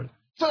the Lord.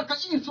 这个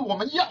意思我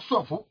们要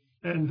顺服。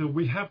 And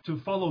we have to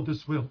follow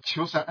this will.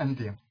 求神恩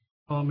典，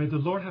 May the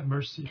Lord have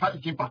mercy. 他已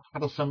经把他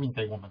的生命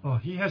给我们，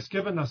 He has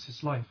given us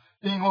His life.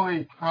 因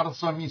为他的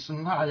生命是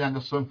那样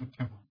的顺服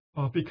天父。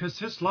 Because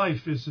His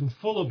life is in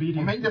full 我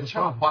obedience 们 to 要 the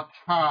效 Father. 法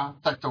他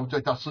在走这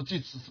条十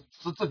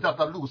字架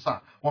的路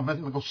上，我们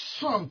能够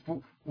顺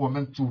服我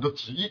们主的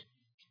旨意。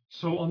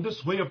 So on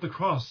this way of the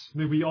cross,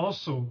 may we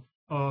also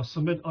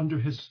submit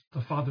under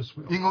the Father's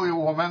will. 因为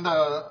我们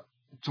的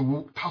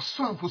主他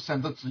顺服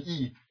神的旨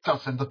意，叫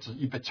神的旨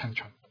意被成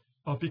全。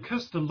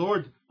 Because the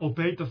Lord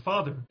obeyed the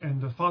Father, and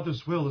the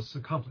Father's will is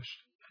accomplished.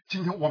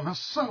 今天我们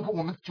顺服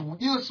我们主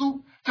耶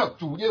稣，叫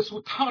主耶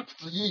稣他的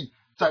旨意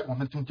在我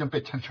们中间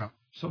被成全。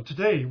 So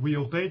today we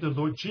obey the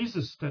Lord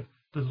Jesus, that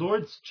the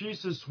Lord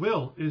Jesus'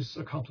 will is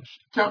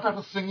accomplished. 叫他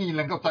的生意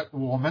能够在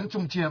我们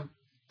中间，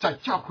在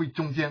教会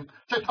中间，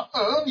在他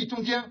儿女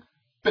中间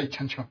被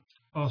成全。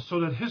 So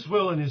that His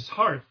will in His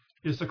heart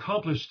is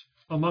accomplished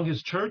among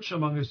His church,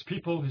 among His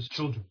people, His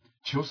children.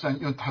 求神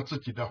用他自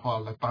己的话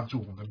来帮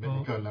助我们每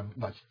一个人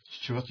来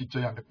学习这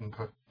样的功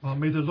课。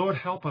 May the Lord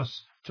help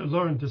us to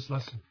learn this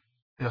lesson.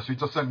 也随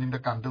着圣灵的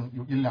感动，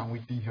有一两位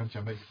弟兄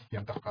姐妹一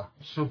点祷告。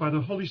 So by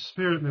the Holy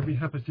Spirit, may we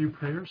have a few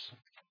prayers.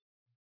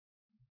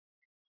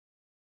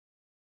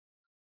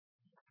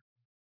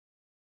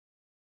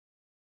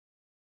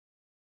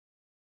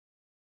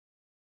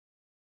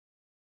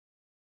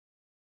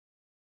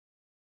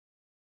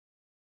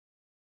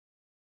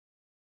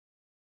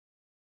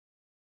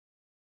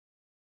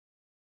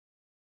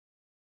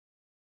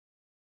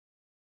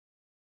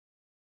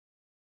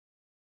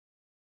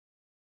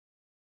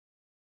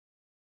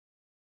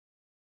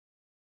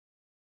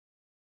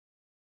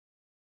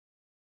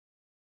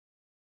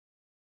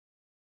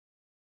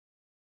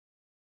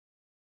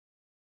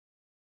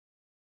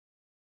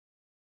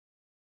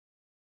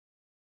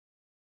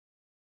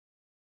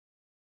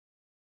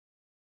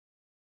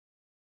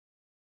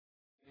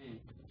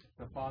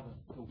 The Father,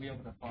 the will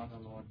of the Father,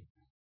 Lord.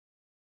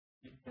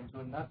 We can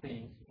do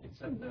nothing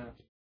except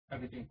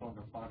everything from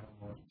the Father,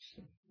 Lord.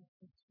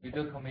 We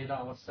do commit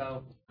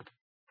ourselves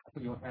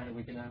to your hand.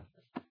 We can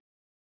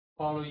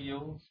follow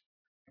you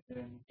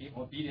and be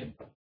obedient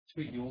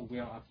to your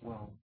will as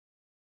well.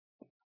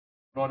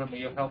 Lord, may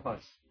you help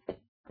us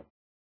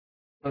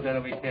so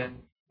that we can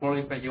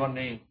glorify your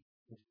name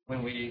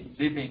when we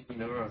living in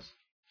the earth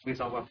with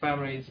our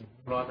families,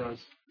 brothers,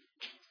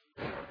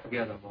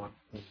 together, Lord.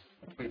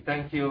 We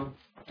thank you.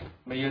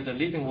 May you, the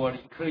living word,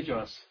 encourage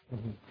us.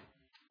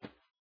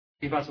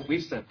 Give us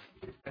wisdom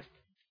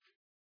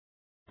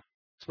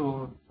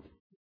to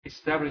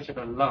establish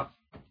the love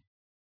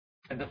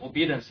and the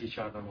obedience to each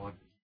other, Lord.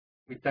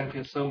 We thank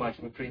you so much.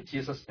 We pray in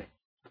Jesus' name.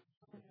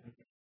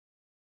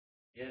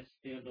 Yes,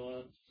 dear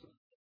Lord,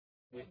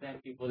 we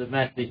thank you for the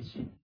message.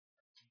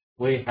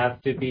 We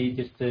have to be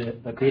just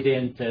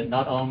obedient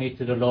not only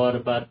to the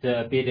Lord, but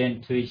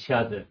obedient to each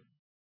other.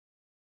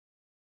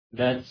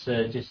 Let's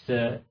just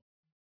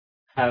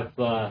have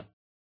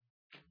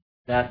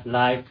that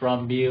life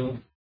from you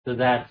so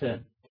that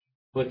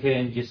we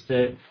can just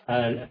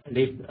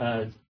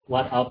live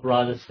what our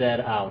brother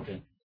said out.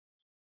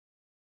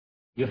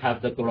 You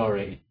have the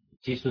glory. In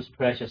Jesus'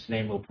 precious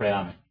name we pray,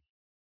 Amen.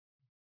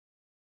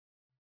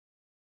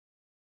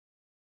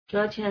 主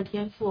要亲爱的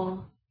天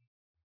父，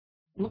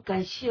我们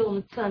感谢我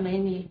们赞美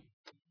你，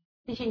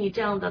谢谢你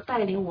这样的带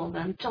领我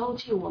们、招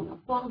聚我们、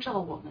光照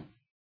我们，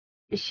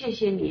也谢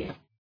谢你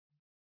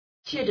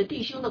借着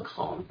弟兄的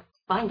口，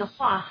把你的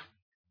话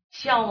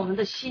向我们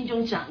的心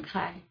中展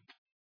开。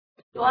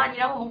主啊，你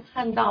让我们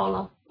看到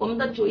了我们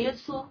的主耶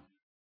稣，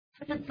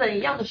他是怎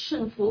样的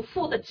顺服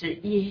父的旨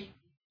意，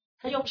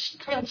他用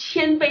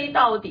谦卑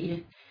到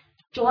底。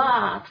主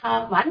啊，他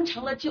完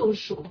成了救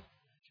赎，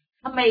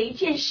他每一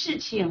件事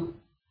情、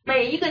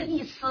每一个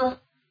意思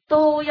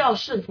都要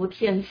顺服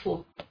天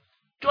父。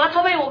主啊，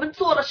他为我们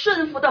做了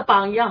顺服的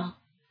榜样。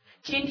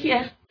今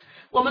天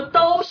我们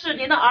都是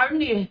您的儿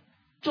女。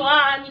主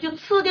啊，你就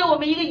赐给我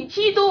们一个以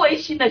基督为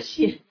心的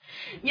心，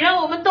你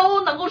让我们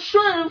都能够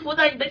顺服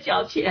在你的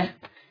脚前。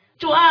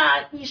主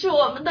啊，你是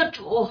我们的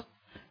主。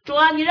主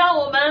啊，你让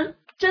我们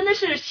真的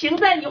是行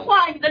在你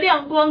话语的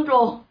亮光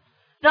中，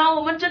让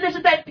我们真的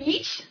是在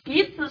彼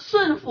此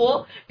顺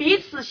服、彼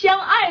此相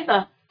爱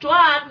的主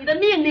啊，你的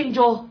命令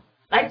中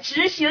来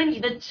执行你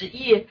的旨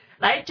意，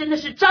来真的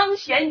是彰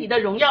显你的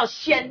荣耀，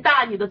显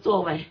大你的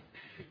作为。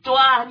主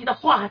啊，你的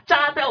话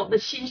扎在我们的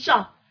心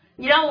上，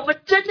你让我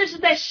们真的是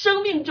在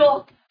生命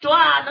中，主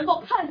啊，能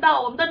够看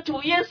到我们的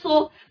主耶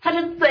稣他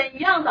是怎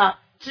样的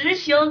执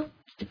行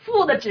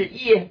父的旨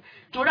意。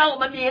主让我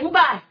们明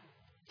白，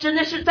真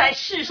的是在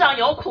世上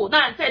有苦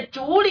难，在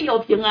主里有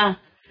平安。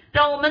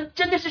让我们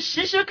真的是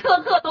时时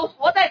刻刻都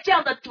活在这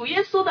样的主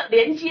耶稣的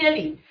连接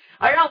里，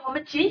而让我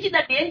们紧紧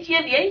的连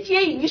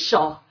接于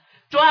手。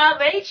主啊，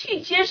唯去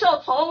接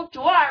受从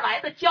主而来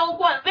的浇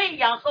灌、喂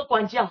养和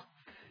管教。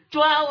主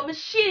啊，我们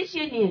谢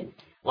谢你，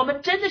我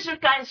们真的是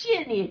感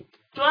谢你。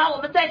主啊，我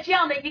们在这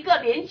样的一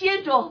个连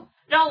接中，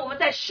让我们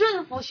在学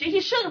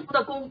习顺服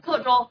的功课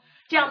中，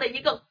这样的一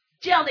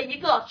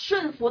个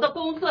顺服的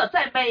功课，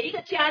在每一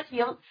个家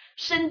庭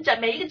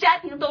每一个家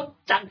庭都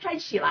展开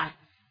起来。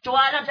主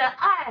啊，让这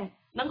爱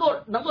能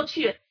够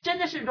去真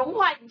的是融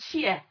化一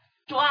切。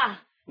主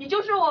啊，你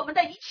就是我们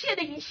的一切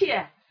的一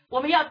切，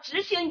我们要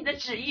执行你的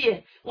旨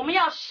意，我们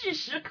要时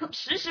时刻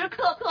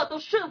刻都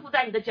顺服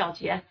在你的脚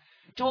前。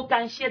主，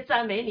感谢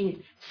赞美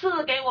你，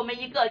赐给我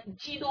们一个以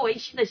基督为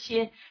心的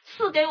心，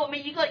赐给我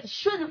们一个以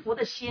顺服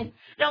的心，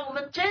让我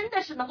们真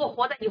的是能够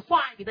活在你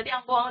话语的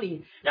亮光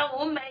里，让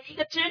我们每一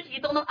个肢体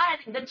都能按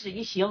着你的旨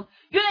意行。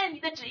愿你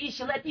的旨意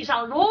行在地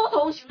上，如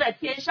同行在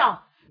天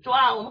上。主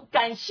啊，我们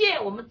感谢，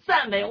我们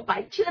赞美，我们把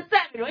一切的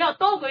赞美荣耀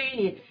都归于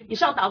你。以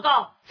上祷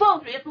告，奉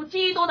主耶稣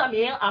基督的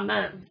名，阿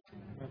门。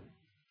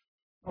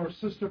 Our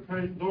sister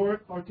prayed,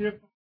 Lord, our dear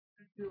Father,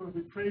 thank you and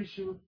we praise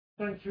you.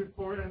 Thank you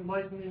for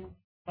enlightening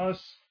us,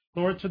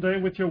 Lord,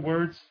 today with your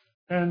words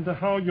and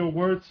how your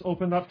words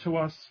opened up to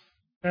us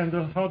and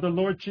how the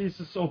Lord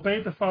Jesus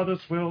obeyed the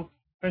Father's will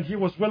and he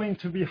was willing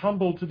to be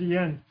humble to the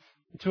end,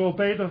 to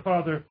obey the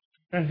Father,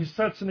 and he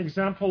sets an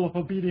example of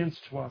obedience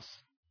to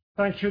us.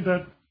 Thank you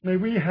that may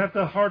we have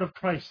the heart of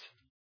Christ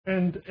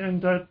and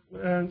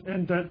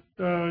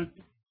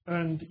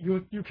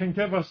you can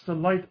give us the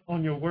light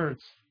on your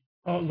words.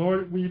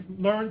 Lord, we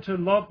learn to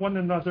love one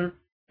another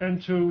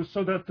and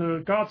so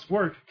that God's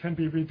work can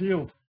be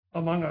revealed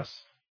among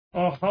us.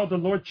 How the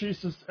Lord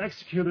Jesus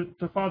executed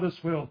the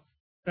Father's will,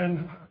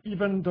 and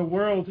even the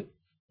world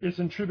is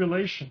in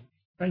tribulation,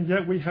 and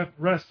yet we have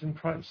rest in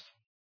Christ.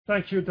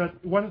 Thank you that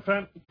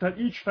that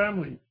each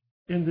family,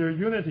 in their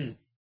unity,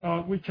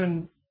 we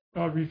can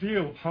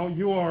reveal how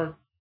you are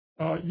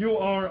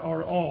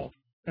our all,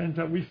 and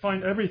that we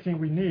find everything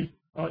we need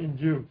in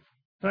you.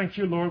 Thank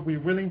you, Lord. We're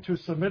willing to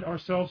submit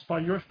ourselves by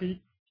your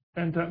feet,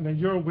 and that may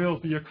your will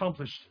be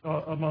accomplished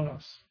among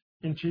us.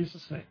 In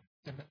Jesus' name,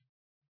 amen.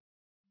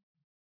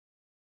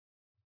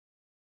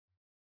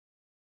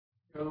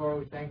 Dear Lord,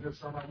 we thank you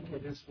so much for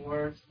these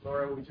words.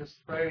 Lord, we just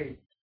pray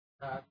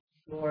that,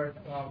 Lord,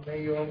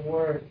 may your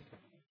word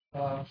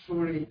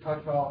truly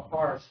touch our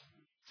hearts,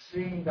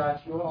 seeing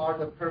that you are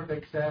the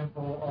perfect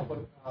example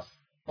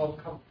of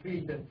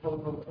complete and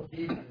total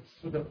obedience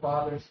to the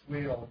Father's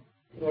will.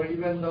 Lord,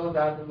 even though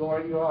that,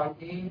 Lord, you are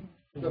in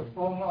the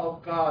form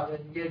of God,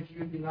 and yet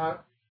you do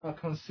not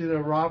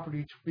consider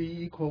robbery to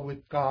be equal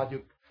with God.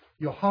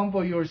 You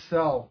humble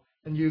yourself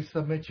and you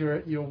submit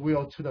your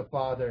will to the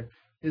Father.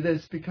 It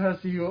is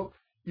because you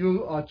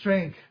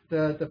drink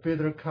the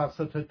bitter cup,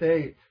 so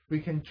today we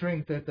can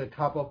drink the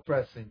cup of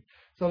blessing.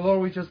 So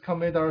Lord, we just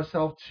commit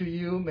ourselves to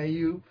you. May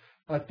you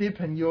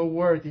deepen your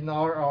word in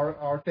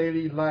our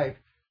daily life,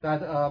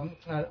 that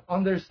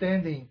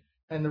understanding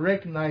and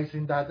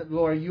recognizing that,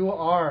 Lord, you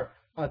are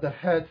the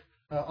head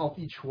of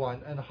each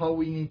one, and how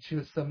we need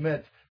to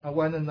submit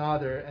one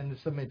another and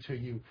submit to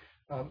you.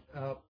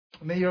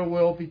 May your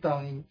will be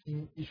done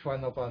in each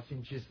one of us.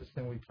 In Jesus'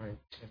 name we pray.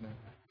 Amen.